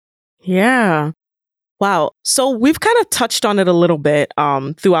 Yeah. Wow. So we've kind of touched on it a little bit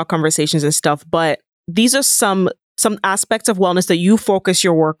through our conversations and stuff, but these are some aspects of wellness that you focus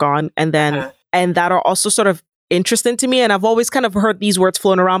your work on and then and that are also sort of interesting to me. And I've always kind of heard these words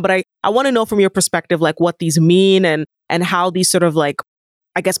flown around, but I want to know from your perspective, like what these mean and how these sort of like,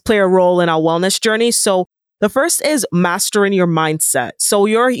 I guess, play a role in our wellness journey. So the first is mastering your mindset. So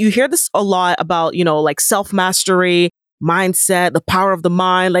you hear this a lot about, you know, like self-mastery, mindset, the power of the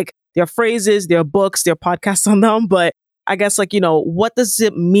mind, like there are phrases, there are books, there are podcasts on them. But I guess like, you know, what does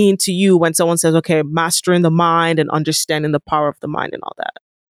it mean to you when someone says, okay, mastering the mind and understanding the power of the mind and all that?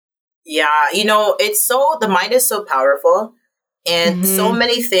 Yeah, you know, the mind is so powerful and so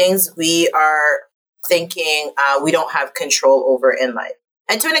many things we are thinking we don't have control over in life.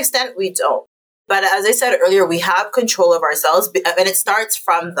 And to an extent, we don't. But as I said earlier, we have control of ourselves and it starts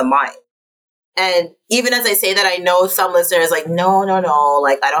from the mind. And even as I say that, I know some listeners like, no,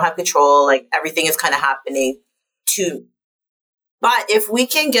 like I don't have control. Like everything is kind of happening to me. But if we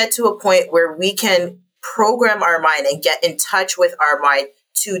can get to a point where we can program our mind and get in touch with our mind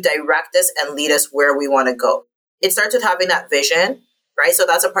to direct us and lead us where we want to go. It starts with having that vision, right? So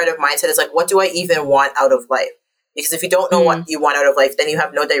that's a part of mindset is like, what do I even want out of life? Because if you don't know what you want out of life, then you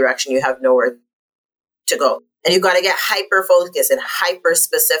have no direction. You have nowhere to go. And you've got to get hyper focused and hyper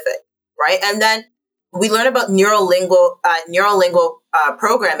specific, right? And then we learn about neurolingual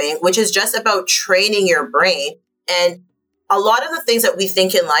programming, which is just about training your brain. And a lot of the things that we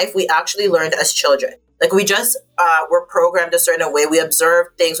think in life, we actually learned as children. Like we just were programmed a certain way. We observe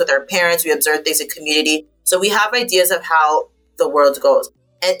things with our parents. We observe things in community. So we have ideas of how the world goes.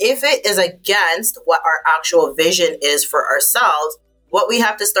 And if it is against what our actual vision is for ourselves, what we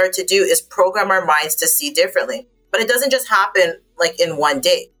have to start to do is program our minds to see differently. But it doesn't just happen like in one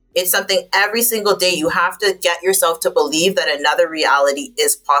day. It's something every single day you have to get yourself to believe that another reality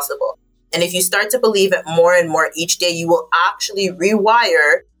is possible. And if you start to believe it more and more each day, you will actually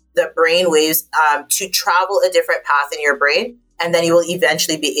rewire the brain waves to travel a different path in your brain, and then you will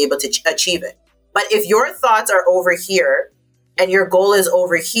eventually be able to achieve it. But if your thoughts are over here and your goal is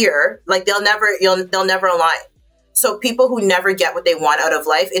over here, like they'll never align. So people who never get what they want out of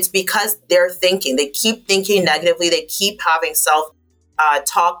life, it's because they're thinking. They keep thinking negatively. They keep having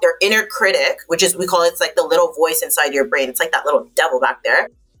self-talk. Their inner critic, which is, we call it, it's like the little voice inside your brain. It's like that little devil back there,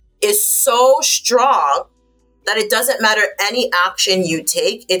 is so strong that it doesn't matter any action you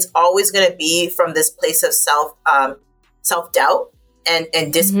take. It's always going to be from this place of self-doubt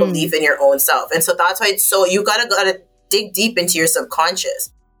and disbelief in your own self. And so that's why you gotta dig deep into your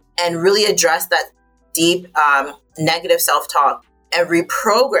subconscious and really address that deep negative self-talk and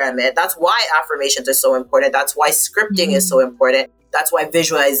reprogram it. That's why affirmations are so important. That's why scripting is so important. That's why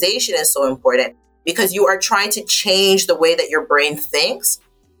visualization is so important, because you are trying to change the way that your brain thinks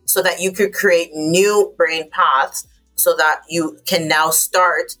so that you could create new brain paths so that you can now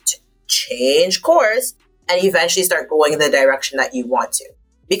start to change course and eventually start going in the direction that you want to.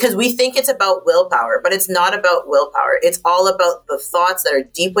 Because we think it's about willpower, but it's not about willpower. It's all about the thoughts that are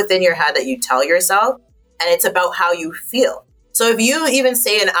deep within your head that you tell yourself, and it's about how you feel. So if you even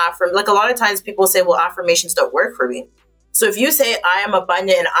say an affirmation, like a lot of times people say, well, affirmations don't work for me. So if you say, I am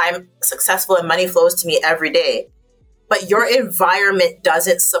abundant and I'm successful and money flows to me every day, but your environment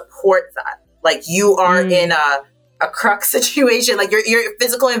doesn't support that. Like you are in a crux situation, like your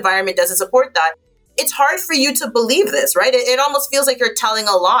physical environment doesn't support that. It's hard for you to believe this, right? It almost feels like you're telling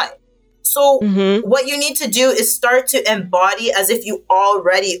a lie. So what you need to do is start to embody as if you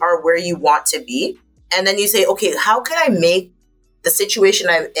already are where you want to be. And then you say, okay, how can I make the situation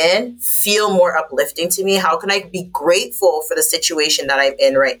I'm in feel more uplifting to me? How can I be grateful for the situation that I'm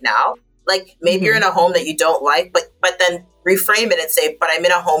in right now? Like maybe you're in a home that you don't like, but then reframe it and say, but I'm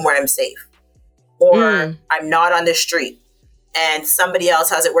in a home where I'm safe, or I'm not on the street and somebody else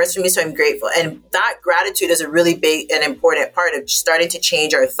has it worse for me, so I'm grateful. And that gratitude is a really big and important part of starting to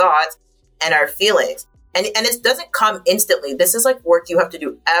change our thoughts and our feelings. And it doesn't come instantly. This is like work you have to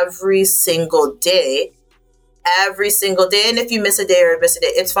do every single day. And if you miss a day,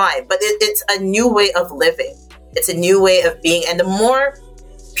 it's fine. But it's a new way of living. It's a new way of being. And the more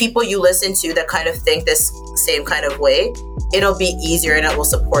people you listen to that kind of think this same kind of way, it'll be easier and it will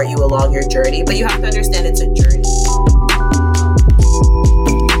support you along your journey. But you have to understand it's a journey.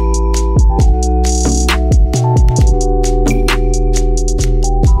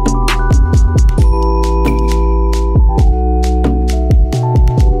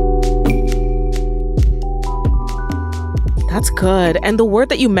 That's good. And the word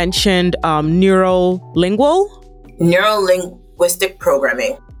that you mentioned, neuro-lingual? Neuro-linguistic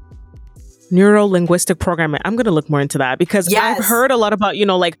programming. Neuro-linguistic programming. I'm going to look more into that because I've heard a lot about,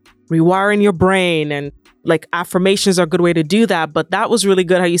 like rewiring your brain and like affirmations are a good way to do that. But that was really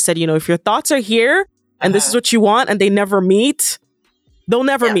good how you said, if your thoughts are here and this is what you want and they never meet, they'll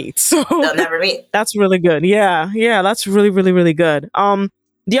never meet. So they'll never meet. That's really good. Yeah. That's really, really, really good.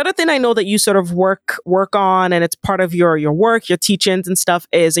 The other thing I know that you sort of work on, and it's part of your work, your teachings and stuff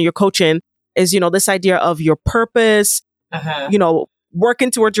and your coaching is, this idea of your purpose,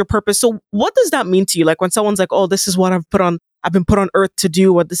 working towards your purpose. So what does that mean to you? Like when someone's like, oh, this is what I've been put on earth to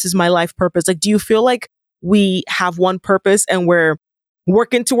do, or this is my life purpose. Like, do you feel like we have one purpose and we're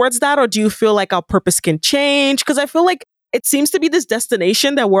working towards that? Or do you feel like our purpose can change? Because I feel like it seems to be this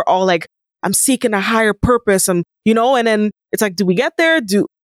destination that we're all like, I'm seeking a higher purpose. And then it's like, do we get there?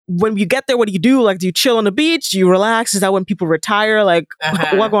 When you get there, what do you do? Like, do you chill on the beach? Do you relax? Is that when people retire? Like,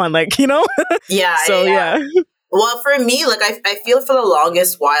 what going? Like, Yeah. So, yeah. Well, for me, like, I feel for the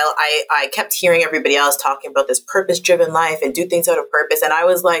longest while, I kept hearing everybody else talking about this purpose-driven life and do things out of purpose. And I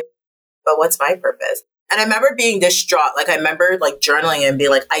was like, but what's my purpose? And I remember being distraught. Like, I remember like journaling and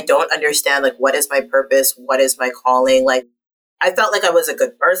being like, I don't understand. Like, what is my purpose? What is my calling? Like, I felt like I was a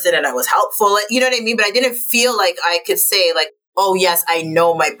good person and I was helpful. Like, you know what I mean? But I didn't feel like I could say like, oh yes, I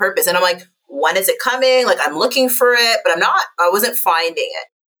know my purpose. And I'm like, when is it coming? Like, I'm looking for it, but I wasn't finding it.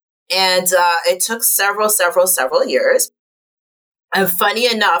 And it took several years. And funny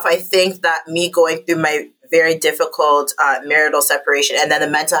enough, I think that me going through my very difficult marital separation and then the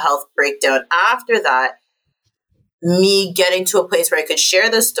mental health breakdown after that, me getting to a place where I could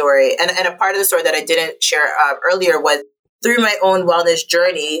share the story. And a part of the story that I didn't share earlier was through my own wellness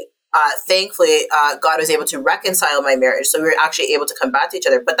journey. Thankfully, God was able to reconcile my marriage. So we were actually able to come back to each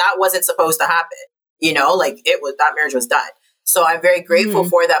other, but that wasn't supposed to happen. That marriage was done. So I'm very grateful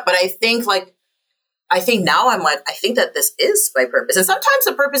for that. But I think now I'm like, I think that this is my purpose. And sometimes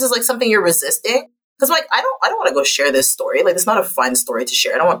the purpose is like something you're resisting. Cause like, I don't want to go share this story. Like, it's not a fun story to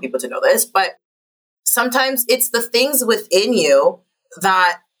share. I don't want people to know this, but sometimes it's the things within you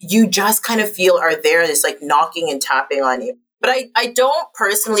that you just kind of feel are there. It's like knocking and tapping on you. But I don't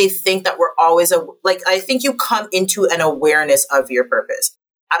personally think that we're always I think you come into an awareness of your purpose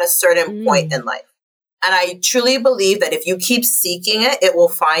at a certain point in life. And I truly believe that if you keep seeking it, it will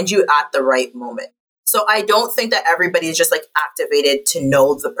find you at the right moment. So I don't think that everybody is just like activated to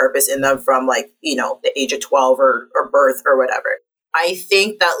know the purpose in them from the age of 12 or birth or whatever. I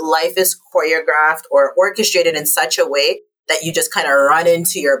think that life is choreographed or orchestrated in such a way that you just kind of run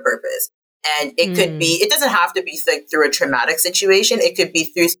into your purpose. And it could be, it doesn't have to be through a traumatic situation. It could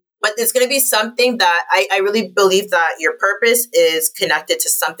be but it's going to be something that I really believe that your purpose is connected to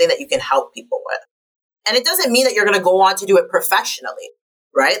something that you can help people with. And it doesn't mean that you're going to go on to do it professionally,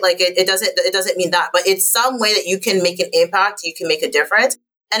 right? Like it doesn't mean that, but it's some way that you can make an impact. You can make a difference.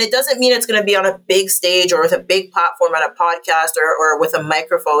 And it doesn't mean it's going to be on a big stage or with a big platform on a podcast or with a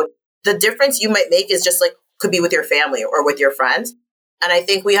microphone. The difference you might make is just could be with your family or with your friends. And I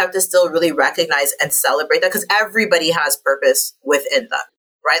think we have to still really recognize and celebrate that because everybody has purpose within them,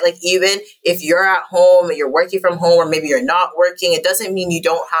 right? Like even if you're at home and you're working from home or maybe you're not working, it doesn't mean you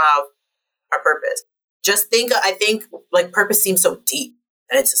don't have a purpose. Just I think purpose seems so deep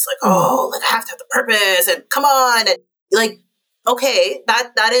and it's just I have to have the purpose and come on. And okay,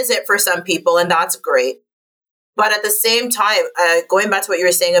 that is it for some people and that's great. But at the same time, going back to what you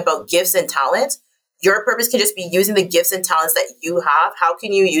were saying about gifts and talents, your purpose can just be using the gifts and talents that you have. How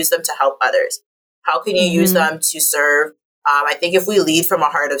can you use them to help others? How can you use them to serve? I think if we lead from a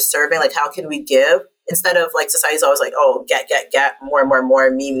heart of serving, how can we give instead of society's always get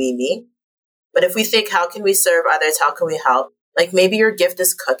more, me. But if we think, how can we serve others? How can we help? Maybe your gift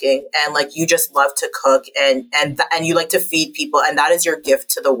is cooking and you just love to cook and you like to feed people and that is your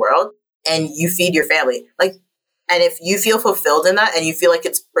gift to the world and you feed your family. And if you feel fulfilled in that and you feel like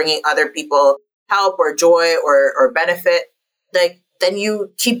it's bringing other people help or joy or benefit, then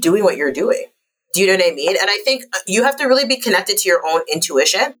you keep doing what you're doing. Do you know what I mean? And I think you have to really be connected to your own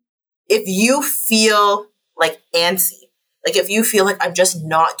intuition. If you feel antsy, if you feel I'm just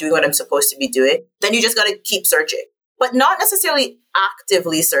not doing what I'm supposed to be doing, then you just got to keep searching, but not necessarily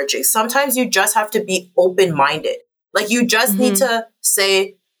actively searching. Sometimes you just have to be open-minded. You just need to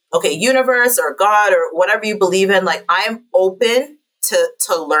say, okay, universe or God or whatever you believe in, like I'm open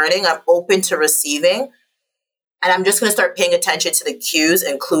to learning. I'm open to receiving. And I'm just going to start paying attention to the cues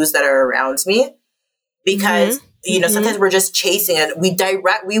and clues that are around me because, sometimes we're just chasing and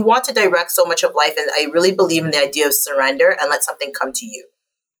we want to direct so much of life. And I really believe in the idea of surrender and let something come to you.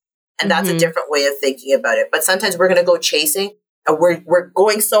 And that's a different way of thinking about it. But sometimes we're going to go chasing and we're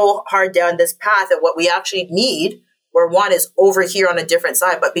going so hard down this path and what we actually need or want is over here on a different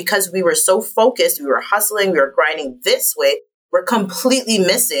side. But because we were so focused, we were hustling, we were grinding this way, we're completely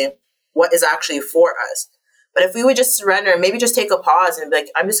missing what is actually for us. But if we would just surrender and maybe just take a pause and be like,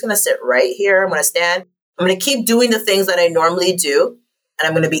 I'm just going to sit right here. I'm going to stand. I'm going to keep doing the things that I normally do. And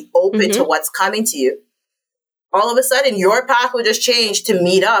I'm going to be open to what's coming to you. All of a sudden, your path will just change to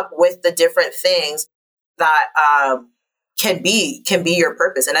meet up with the different things that can be your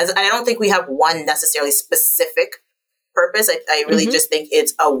purpose. And I don't think we have one necessarily specific purpose. I really just think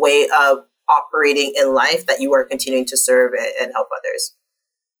it's a way of operating in life that you are continuing to serve and help others.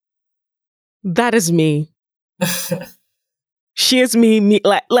 That is me. She is me.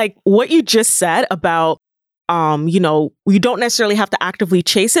 Like what you just said about, you don't necessarily have to actively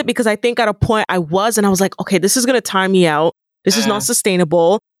chase it, because I think at a point I was like, okay, this is going to tire me out. This is not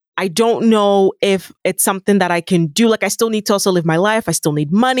sustainable. I don't know if it's something that I can do. Like I still need to also live my life. I still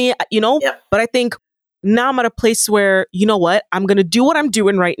need money, but I think now I'm at a place where, you know what, I'm going to do what I'm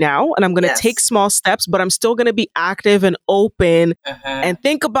doing right now and I'm going to take small steps, but I'm still going to be active and open and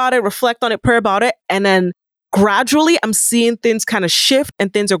think about it, reflect on it, pray about it. And then gradually I'm seeing things kind of shift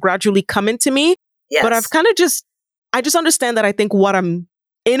and things are gradually coming to me. Yes. But I just understand that I think what I'm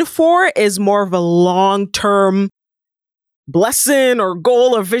in for is more of a long-term blessing or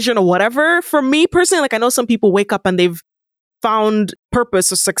goal or vision or whatever. For me personally, like I know some people wake up and they've found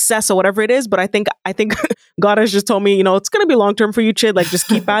purpose or success or whatever it is, but I think God has just told me, it's going to be long-term for you, Chid, like just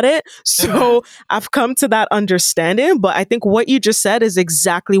keep at it. So I've come to that understanding, but I think what you just said is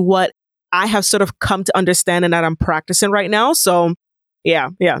exactly what I have sort of come to understand and that I'm practicing right now. So no,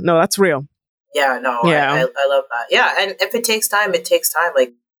 that's real. Yeah, no, yeah. I love that. Yeah. And if it takes time, it takes time.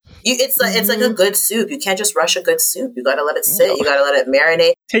 Like it's like a good soup. You can't just rush a good soup. You got to let it sit. You got to let it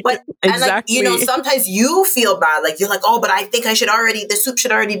marinate. Exactly. And like, sometimes you feel bad. Like you're like, oh, but I think the soup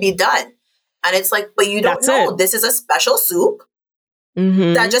should already be done. And it's like, but you don't know. This is a special soup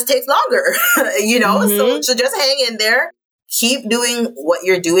that just takes longer, So just hang in there, keep doing what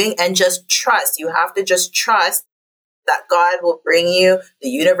you're doing and just trust. You have to just trust that God will bring you, the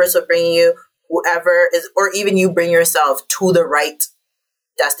universe will bring you, whoever is, or even you bring yourself to the right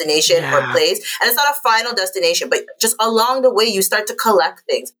destination or place. And it's not a final destination, but just along the way, you start to collect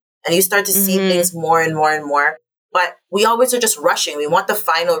things and you start to see things more and more and more. But we always are just rushing. We want the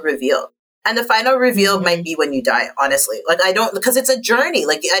final reveal. And the final reveal might be when you die, honestly. Like because it's a journey.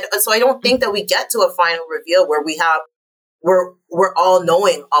 So I don't think that we get to a final reveal where we're all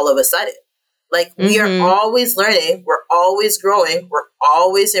knowing all of a sudden. Like we are always learning. We're always growing. We're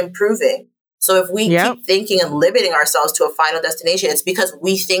always improving. So if we keep thinking and limiting ourselves to a final destination, it's because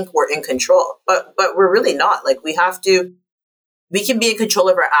we think we're in control, but we're really not. Like we can be in control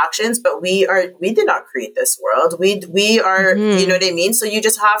of our actions, but we did not create this world. We are, you know what I mean? So you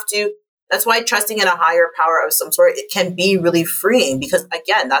just have to, that's why trusting in a higher power of some sort, it can be really freeing because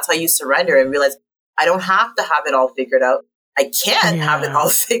again, that's how you surrender and realize I don't have to have it all figured out. I can't have it all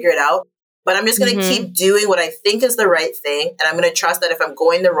figured out. But I'm just going to keep doing what I think is the right thing. And I'm going to trust that if I'm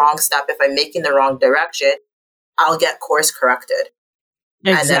going the wrong step, if I'm making the wrong direction, I'll get course corrected.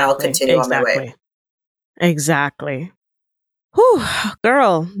 Exactly. And then I'll continue on my way. Exactly. Whew,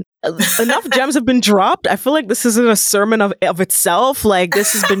 girl, enough gems have been dropped. I feel like this isn't a sermon of itself. Like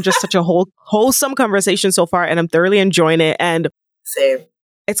this has been just such a wholesome conversation so far. And I'm thoroughly enjoying it. And same.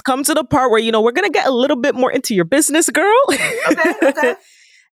 It's come to the part where, we're going to get a little bit more into your business, girl. Okay.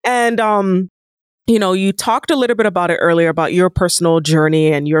 And, you talked a little bit about it earlier, about your personal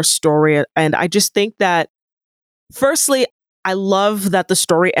journey and your story. And I just think that, firstly, I love that the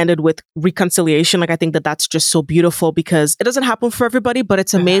story ended with reconciliation. Like, I think that that's just so beautiful because it doesn't happen for everybody, but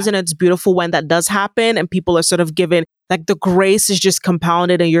it's amazing. It's beautiful when that does happen and people are sort of given, like the grace is just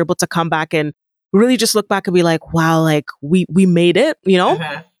compounded and you're able to come back and really just look back and be like, wow, like we made it,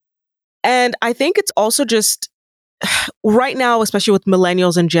 And I think it's also just, right now, especially with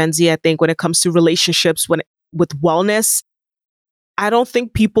millennials and Gen Z, I think when it comes to relationships, with wellness, I don't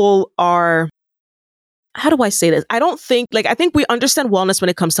think people are, how do I say this? I think we understand wellness when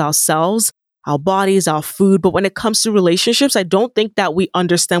it comes to ourselves, our bodies, our food. But when it comes to relationships, I don't think that we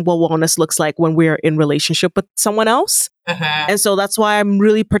understand what wellness looks like when we're in relationship with someone else. And so that's why I'm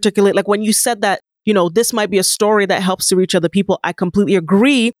really particular. Like when you said that, this might be a story that helps to reach other people, I completely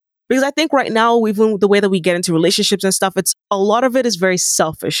agree. Because I think right now, even the way that we get into relationships and stuff, it's a lot of it is very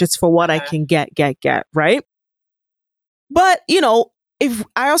selfish. It's for what I can get, right? But, if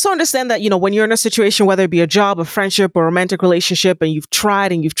I also understand that, when you're in a situation, whether it be a job, a friendship, or romantic relationship, and you've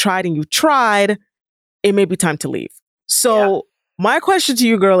tried and you've tried and you've tried, it may be time to leave. So my question to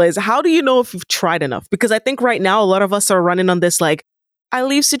you, girl, is how do you know if you've tried enough? Because I think right now, a lot of us are running on this, like, I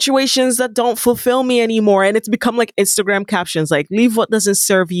leave situations that don't fulfill me anymore. And it's become like Instagram captions, like, leave what doesn't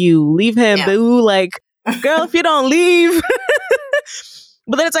serve you, leave him, boo. Like, girl, if you don't leave.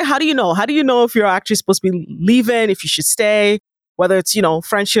 But then it's like, how do you know? How do you know if you're actually supposed to be leaving, if you should stay? Whether it's,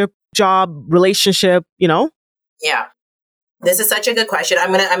 friendship, job, relationship, Yeah. This is such a good question.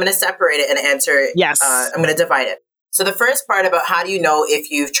 I'm gonna separate it and answer it. Yes. I'm gonna divide it. So the first part about how do you know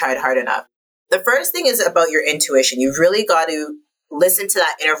if you've tried hard enough? The first thing is about your intuition. You've really got to listen to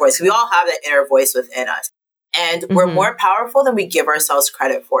that inner voice. We all have that inner voice within us. And we're more powerful than we give ourselves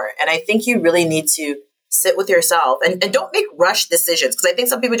credit for. And I think you really need to sit with yourself and don't make rush decisions. Because I think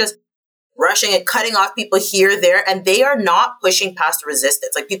some people just rushing and cutting off people here, there, and they are not pushing past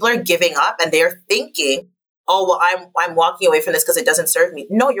resistance. Like, people are giving up and they're thinking, oh, well, I'm walking away from this because it doesn't serve me.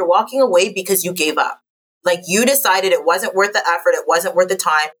 No, you're walking away because you gave up. Like, you decided it wasn't worth the effort. It wasn't worth the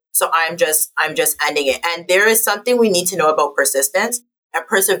time. So I'm just ending it. And there is something we need to know about persistence and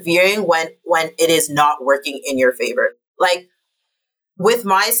persevering when it is not working in your favor. Like, with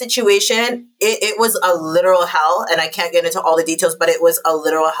my situation, it was a literal hell, and I can't get into all the details, but it was a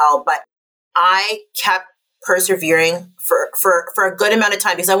literal hell. But I kept persevering for a good amount of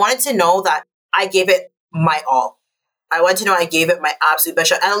time because I wanted to know that I gave it my all. I wanted to know I gave it my absolute best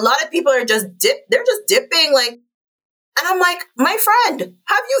shot. And a lot of people are they're just dipping, like, and I'm like, my friend,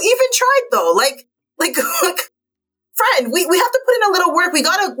 have you even tried though? Like, friend, we have to put in a little work. We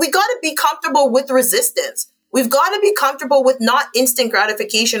gotta be comfortable with resistance. We've got to be comfortable with not instant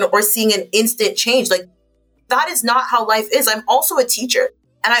gratification or seeing an instant change. Like, that is not how life is. I'm also a teacher.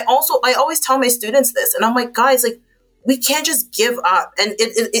 And I always tell my students this. And I'm like, guys, like, we can't just give up. And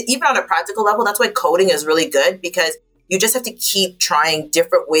it even on a practical level, that's why coding is really good, because you just have to keep trying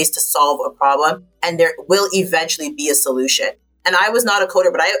different ways to solve a problem. And there will eventually be a solution. And I was not a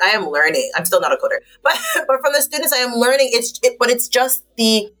coder, but I am learning. I'm still not a coder. But from the students, I am learning. But it's just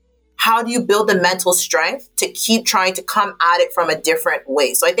how do you build the mental strength to keep trying to come at it from a different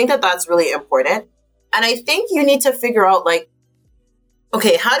way? So I think that that's really important. And I think you need to figure out, like,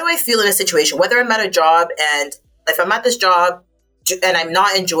 okay, how do I feel in a situation? Whether I'm at a job, and if I'm at this job and I'm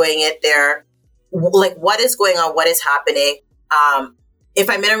not enjoying it there, like, what is going on? What is happening? If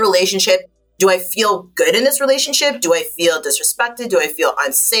I'm in a relationship, do I feel good in this relationship? Do I feel disrespected? Do I feel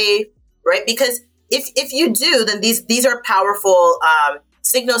unsafe? Right? Because if you do, then these are powerful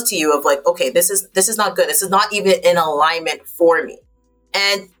signals to you of, like, okay, this is not good. This is not even in alignment for me.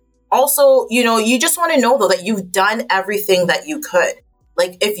 And also, you just want to know, though, that you've done everything that you could.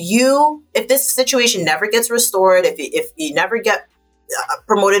 Like, if this situation never gets restored, if you never get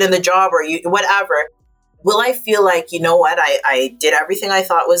promoted in the job, or whatever, will I feel like, you know what, I did everything I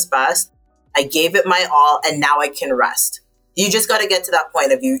thought was best. I gave it my all, and now I can rest. You just got to get to that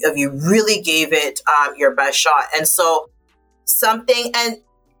point of you really gave it your best shot. And so and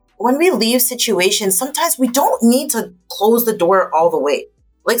when we leave situations, sometimes we don't need to close the door all the way.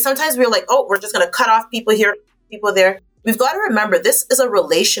 Like, sometimes we're like, oh, we're just going to cut off people here, people there. We've got to remember, this is a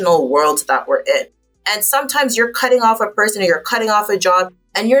relational world that we're in. And sometimes you're cutting off a person, or you're cutting off a job,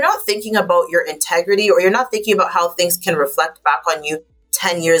 and you're not thinking about your integrity, or you're not thinking about how things can reflect back on you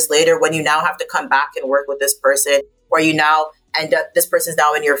 10 years later, when you now have to come back and work with this person, or you now end up, this person's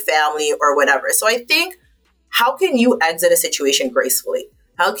now in your family or whatever. So I think, how can you exit a situation gracefully?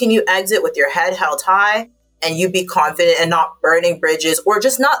 How can you exit with your head held high and you be confident and not burning bridges, or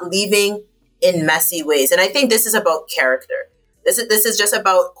just not leaving in messy ways? And I think this is about character. This is just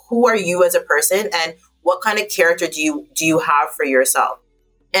about who are you as a person, and what kind of character do you have for yourself?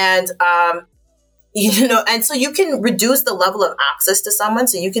 And and so you can reduce the level of access to someone.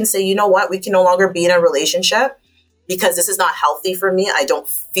 So you can say, you know what, we can no longer be in a relationship because this is not healthy for me. I don't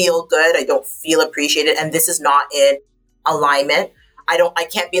feel good. I don't feel appreciated. And this is not in alignment. I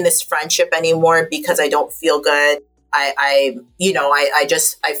can't be in this friendship anymore because I don't feel good. I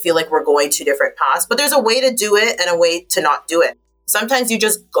feel like we're going two different paths. But there's a way to do it and a way to not do it. Sometimes you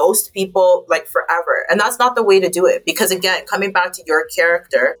just ghost people, like, forever. And that's not the way to do it. Because, again, coming back to your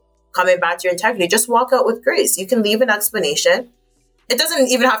character, coming back to your integrity, just walk out with grace. You can leave an explanation. It doesn't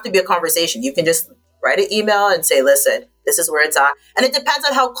even have to be a conversation. You can just write an email and say, listen, this is where it's at. And it depends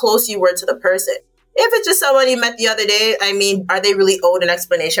on how close you were to the person. If it's just someone you met the other day, I mean, are they really owed an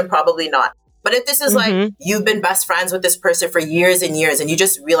explanation? Probably not. But if this is like, you've been best friends with this person for years and years, and you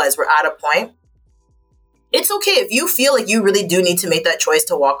just realize we're at a point, it's okay. If you feel like you really do need to make that choice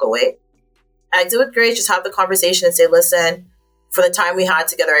to walk away, exit with grace, just have the conversation and say, listen, for the time we had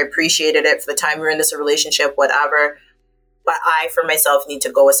together, I appreciated it. For the time we were in this relationship, whatever. But I, for myself, need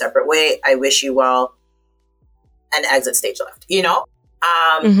to go a separate way. I wish you well. And exit stage left, you know?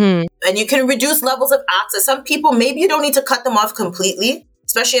 And you can reduce levels of access. Some people, maybe you don't need to cut them off completely,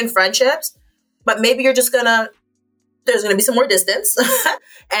 especially in friendships. But maybe you're just there's gonna be some more distance.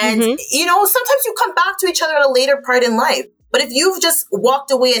 And, you know, sometimes you come back to each other at a later part in life. But if you've just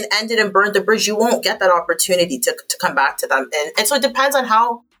walked away and ended and burned the bridge, you won't get that opportunity to come back to them. And so it depends on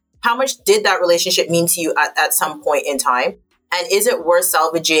how much did that relationship mean to you at some point in time? And is it worth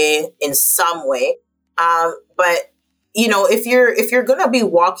salvaging in some way? But, you know, if you're going to be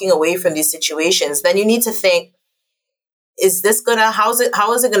walking away from these situations, then you need to think, how is it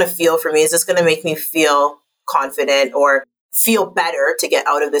going to feel for me? Is this going to make me feel confident or feel better to get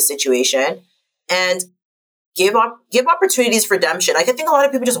out of this situation? And give opportunities for redemption. Like, I think a lot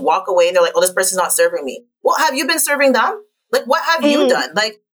of people just walk away and they're like, oh, this person's not serving me. Well, have you been serving them? Like, what have you done?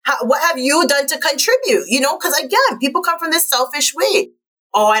 Like, what have you done to contribute? You know, because again, people come from this selfish way.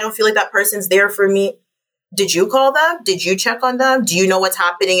 Oh, I don't feel like that person's there for me. Did you call them? Did you check on them? Do you know what's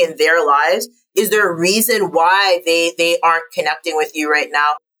happening in their lives? Is there a reason why they aren't connecting with you right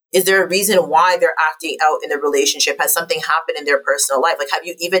now? Is there a reason why they're acting out in the relationship? Has something happened in their personal life? Like, have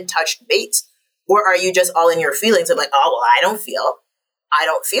you even touched base? Or are you just all in your feelings of like, oh, well, I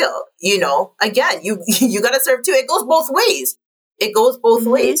don't feel, you know, again, you got to serve too. It goes both ways.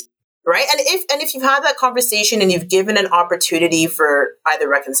 Ways. Right. And if you've had that conversation and you've given an opportunity for either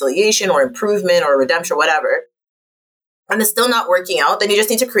reconciliation or improvement or redemption or whatever, and it's still not working out, then you just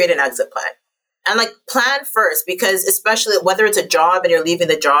need to create an exit plan. And like, plan first, because especially whether it's a job and you're leaving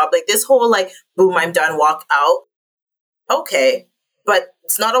the job, like this whole like, boom, I'm done, walk out. Okay. But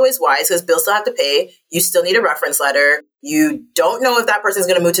it's not always wise because bills still have to pay. You still need a reference letter. You don't know if that person's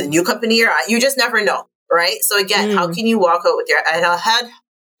going to move to the new company or not. You just never know. Right. So again, how can you walk out with your head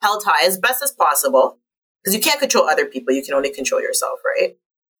held high as best as possible? Because you can't control other people. You can only control yourself. Right.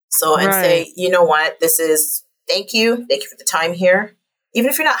 So, and say, you know what, thank you for the time here. Even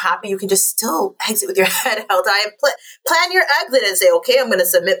if you're not happy, you can just still exit with your head held high and plan your exit and say, okay, I'm going to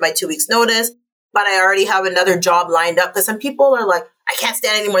submit my 2 weeks notice, but I already have another job lined up. Because some people are like, I can't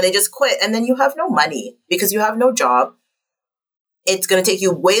stand anymore. They just quit. And then you have no money because you have no job. It's going to take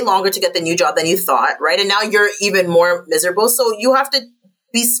you way longer to get the new job than you thought, right? And now you're even more miserable. So you have to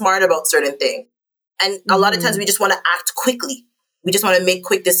be smart about certain things. And a lot of times we just want to act quickly. We just want to make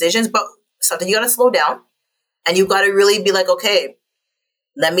quick decisions, but something you got to slow down. And you got to really be like, okay,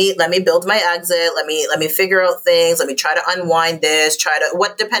 let me build my exit. Let me figure out things. Let me try to unwind this,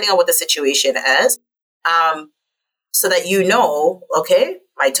 depending on what the situation is. So that you know, okay,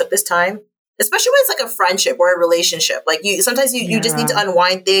 I took this time. Especially when it's like a friendship or a relationship. Like sometimes you just need to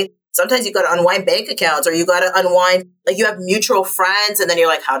unwind things. Sometimes you got to unwind bank accounts, or you got to unwind, like you have mutual friends, and then you're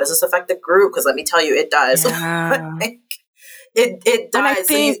like, how does this affect the group? Because let me tell you, it does. Yeah. it does. And I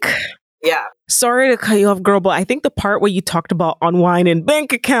think, sorry to cut you off, girl, but I think the part where you talked about unwinding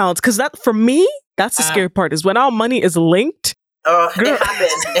bank accounts, because that, for me, that's the scary part, is when our money is linked. Oh, it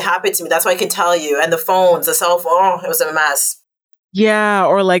happened. It happened to me. That's why I can tell you. And the phones, the cell phone, it was a mess. Yeah,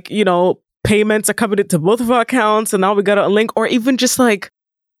 or like, you know, payments are coming into both of our accounts, and now we got to link, or even just like,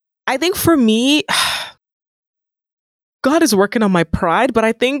 I think for me, God is working on my pride, but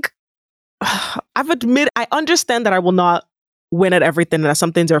I think I understand that I will not win at everything, and that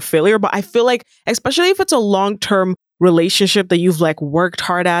some things are a failure, but I feel like, especially if it's a long-term relationship that you've like worked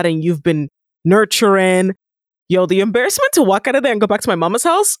hard at and you've been nurturing, the embarrassment to walk out of there and go back to my mama's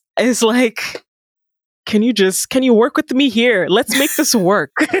house is like, can you work with me here? Let's make this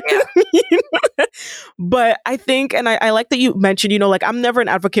work. But I think, and I like that you mentioned, like, I'm never an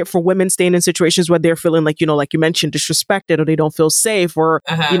advocate for women staying in situations where they're feeling like, like you mentioned, disrespected, or they don't feel safe, or,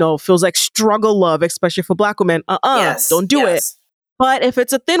 feels like struggle love, especially for Black women. Don't do it. But if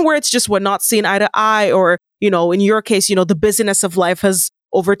it's a thing where it's just we're not seeing eye to eye, or, in your case, the busyness of life has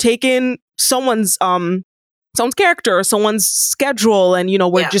overtaken someone's character or someone's schedule, and,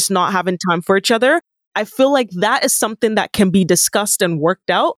 we're just not having time for each other. I feel like that is something that can be discussed and worked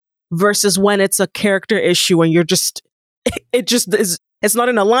out, versus when it's a character issue and it's not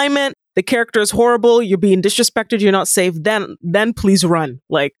in alignment. The character is horrible. You're being disrespected. You're not safe. Then please run.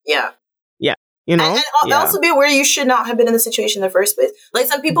 Like, And also be aware you should not have been in the situation in the first place. Like,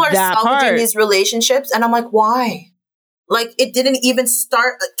 some people are salvaging these relationships, and I'm like, why? Like, it didn't even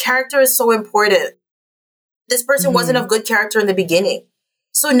start. Character is so important. This person wasn't of good character in the beginning.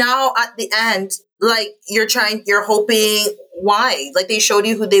 So now at the end, like you're hoping why? Like they showed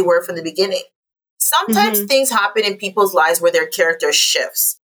you who they were from the beginning. Sometimes things happen in people's lives where their character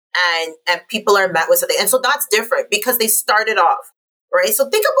shifts and people are met with something. And so that's different because they started off, right? So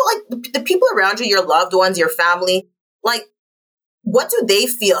think about like the people around you, your loved ones, your family, like what do they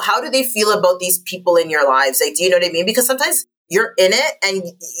feel? How do they feel about these people in your lives? Like, do you know what I mean? Because sometimes you're in it and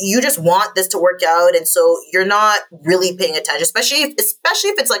you just want this to work out. And so you're not really paying attention, especially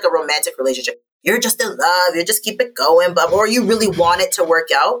if it's like a romantic relationship. You're just in love. You just keep it going, but or you really want it to work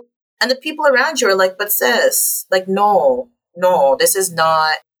out. And the people around you are like, but sis, like, no, this is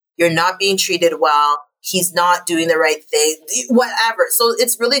not, you're not being treated well. He's not doing the right thing, whatever. So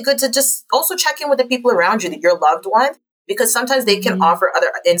it's really good to just also check in with the people around you, your loved one, because sometimes they can offer other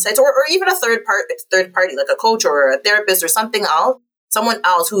insights or even a third party, like a coach or a therapist or someone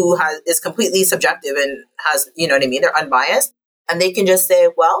else who is completely subjective and has, you know what I mean? They're unbiased. And they can just say,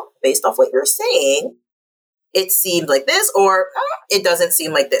 well, based off what you're saying, it seemed like this, or it doesn't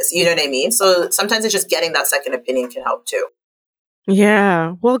seem like this. You know what I mean? So sometimes it's just getting that second opinion can help too.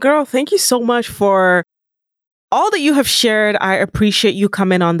 Yeah. Well, girl, thank you so much for all that you have shared. I appreciate you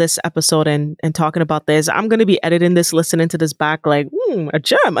coming on this episode and talking about this. I'm going to be editing this, listening to this back like, a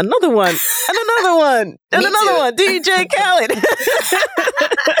gem, another one, and another one, and another one. DJ Khaled.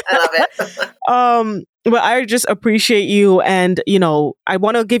 I love it. But I just appreciate you. And, I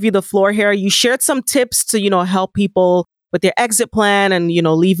want to give you the floor here. You shared some tips to, help people with their exit plan and,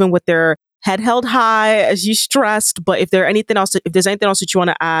 leaving with their head held high as you stressed. But if there's anything else that you want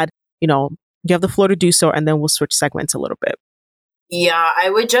to add, you have the floor to do so, and then we'll switch segments a little bit. Yeah, I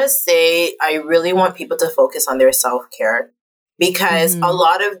would just say I really want people to focus on their self-care because a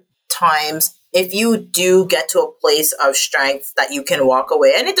lot of times, if you do get to a place of strength that you can walk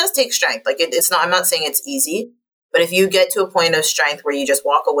away, and it does take strength, like it's not, I'm not saying it's easy, but if you get to a point of strength where you just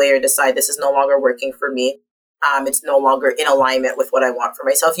walk away or decide this is no longer working for me, it's no longer in alignment with what I want for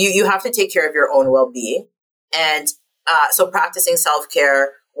myself, you have to take care of your own well-being. And so practicing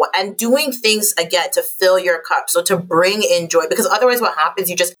self-care, and doing things again to fill your cup. So to bring in joy, because otherwise what happens,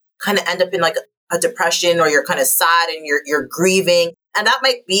 you just kind of end up in like a depression or you're kind of sad and you're grieving. And that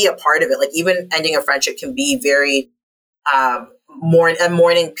might be a part of it. Like even ending a friendship can be very, a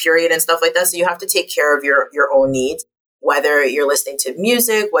mourning period and stuff like that. So you have to take care of your own needs, whether you're listening to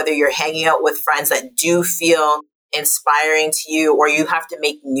music, whether you're hanging out with friends that do feel inspiring to you, or you have to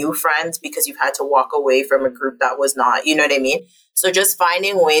make new friends because you've had to walk away from a group that was not, you know what I mean? So just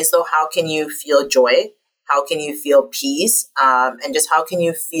finding ways, though, how can you feel joy? How can you feel peace? And just how can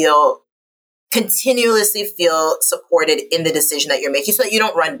you continuously feel supported in the decision that you're making so that you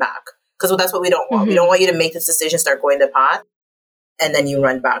don't run back? Because that's what we don't want. We don't want you to make this decision, start going the path, and then you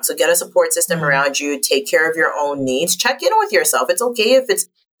run back. So get a support system around you, take care of your own needs, check in with yourself. It's okay if it's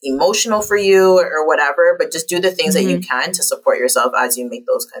emotional for you or whatever, but just do the things that you can to support yourself as you make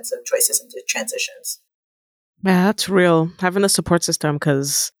those kinds of choices and transitions. Yeah, that's real. Having a support system,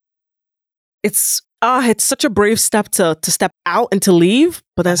 because it's such a brave step to step out and to leave.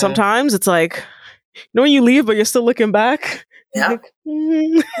 But then sometimes it's like, when you leave, but you're still looking back. Yeah. Like,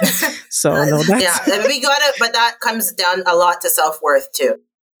 So no, that's and but that comes down a lot to self-worth too.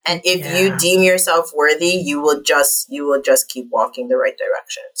 And if you deem yourself worthy, you will just keep walking the right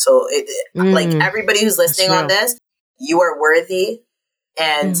direction. So like everybody who's listening on this, you are worthy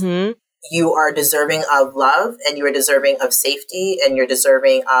and you are deserving of love, and you are deserving of safety, and you're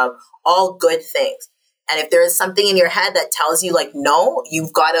deserving of all good things. And if there is something in your head that tells you like, no,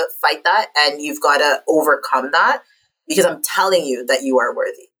 you've got to fight that and you've got to overcome that, because I'm telling you that you are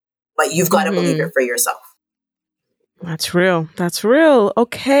worthy, but you've got to believe it for yourself. That's real. That's real.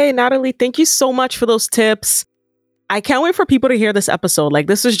 Okay, Natalie, thank you so much for those tips. I can't wait for people to hear this episode. Like,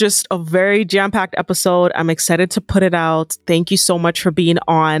 this is just a very jam-packed episode. I'm excited to put it out. Thank you so much for being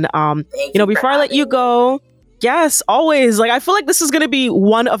on. Before I let you go, yes, always. Like, I feel like this is going to be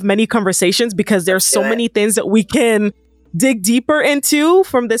one of many conversations because there's so many things that we can dig deeper into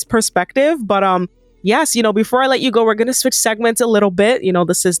from this perspective. But yes, before I let you go, we're going to switch segments a little bit.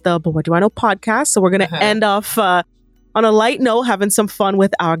 This is the But What Do I Know podcast. So we're going to end off on a light note, having some fun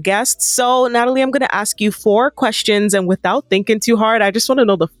with our guests. So, Natalie, I'm going to ask you 4 questions, and without thinking too hard, I just want to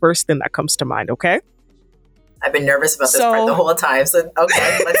know the first thing that comes to mind, okay? I've been nervous about this part the whole time, so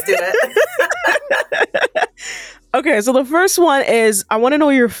okay, let's do it. Okay, so the first one is, I want to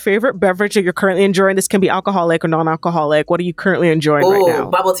know your favorite beverage that you're currently enjoying. This can be alcoholic or non-alcoholic. What are you currently enjoying right now?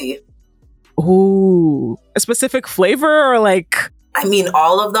 Bubble tea. Ooh, a specific flavor or like... I mean,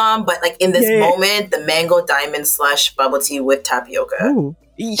 all of them, but like in this moment, the mango diamond slush bubble tea with tapioca. Ooh,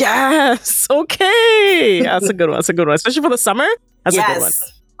 yes. Okay. That's a good one. Especially for the summer. That's a good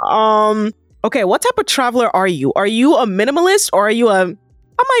one. Okay, what type of traveler are you? Are you a minimalist or are you a,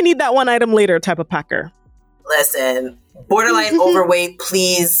 I might need that one item later type of packer? Listen, borderline overweight,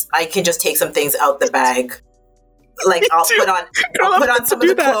 please. I can just take some things out the bag. Like I'll put on some of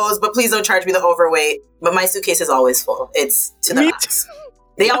the clothes, but please don't charge me the overweight. But my suitcase is always full. It's to the max.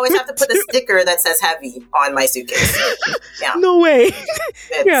 They always have to put a sticker that says heavy on my suitcase. Yeah. No way.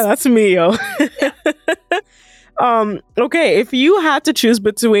 Yeah, that's me, yo. Yeah. Okay, if you had to choose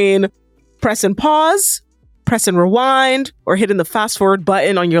between press and pause, press and rewind, or hitting the fast forward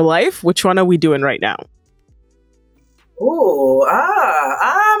button on your life, which one are we doing right now?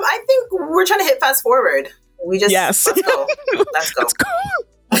 I think we're trying to hit fast forward. Let's go. Let's go.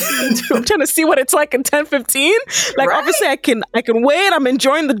 I'm trying to see what it's like in 10-15. Like, right? Obviously I can wait. I'm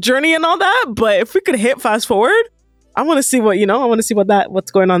enjoying the journey and all that. But if we could hit fast forward, I want to see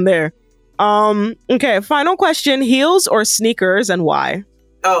what's going on there. Okay, final question: heels or sneakers, and why?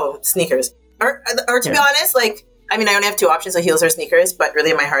 Oh, sneakers. Or to be honest, like, I mean, I only have two options of heels or sneakers, but really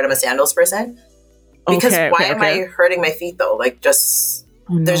in my heart, I'm a sandals person. Because why am I hurting my feet though? Like, there's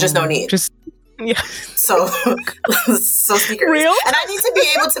just no need. Yeah. So sneakers. Real? And I need to be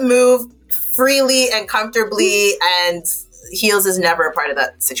able to move freely and comfortably, and heels is never a part of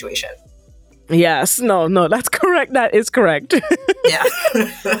that situation. Yes. No, that's correct. That is correct. Yeah.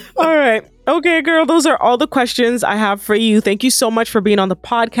 All right. Okay, girl, those are all the questions I have for you. Thank you so much for being on the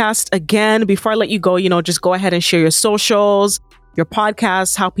podcast again. Before I let you go, just go ahead and share your socials, your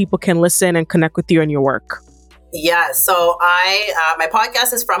podcast, how people can listen and connect with you and your work. Yeah, so my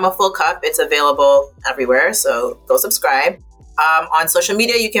podcast is From a Full Cup. It's available everywhere, so go subscribe. On social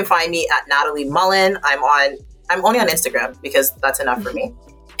media, you can find me at Natalie Mullin. I'm only on Instagram because that's enough for me.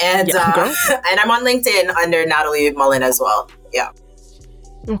 And and I'm on LinkedIn under Natalie Mullin as well. Yeah.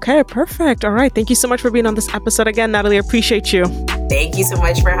 Okay, perfect. All right. Thank you so much for being on this episode again, Natalie. I appreciate you. Thank you so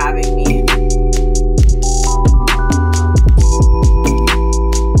much for having me.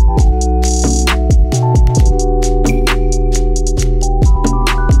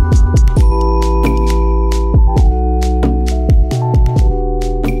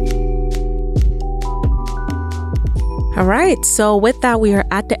 All right. So with that, we are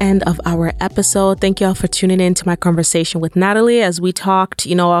at the end of our episode. Thank you all for tuning in to my conversation with Natalie as we talked,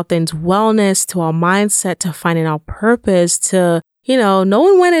 all things wellness, to our mindset, to finding our purpose, to,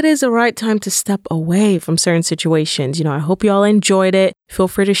 knowing when it is the right time to step away from certain situations. I hope you all enjoyed it. Feel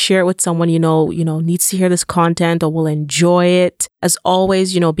free to share it with someone needs to hear this content or will enjoy it. As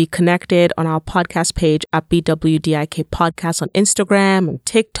always, be connected on our podcast page at BWDIK Podcast on Instagram and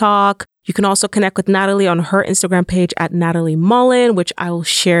TikTok. You can also connect with Natalie on her Instagram page at Natalie Mullin, which I will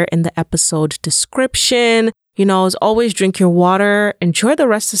share in the episode description. As always, drink your water, enjoy the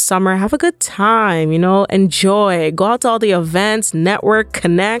rest of summer, have a good time, enjoy, go out to all the events, network,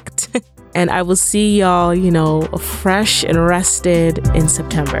 connect, and I will see y'all, fresh and rested in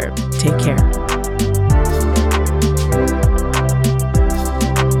September. Take care.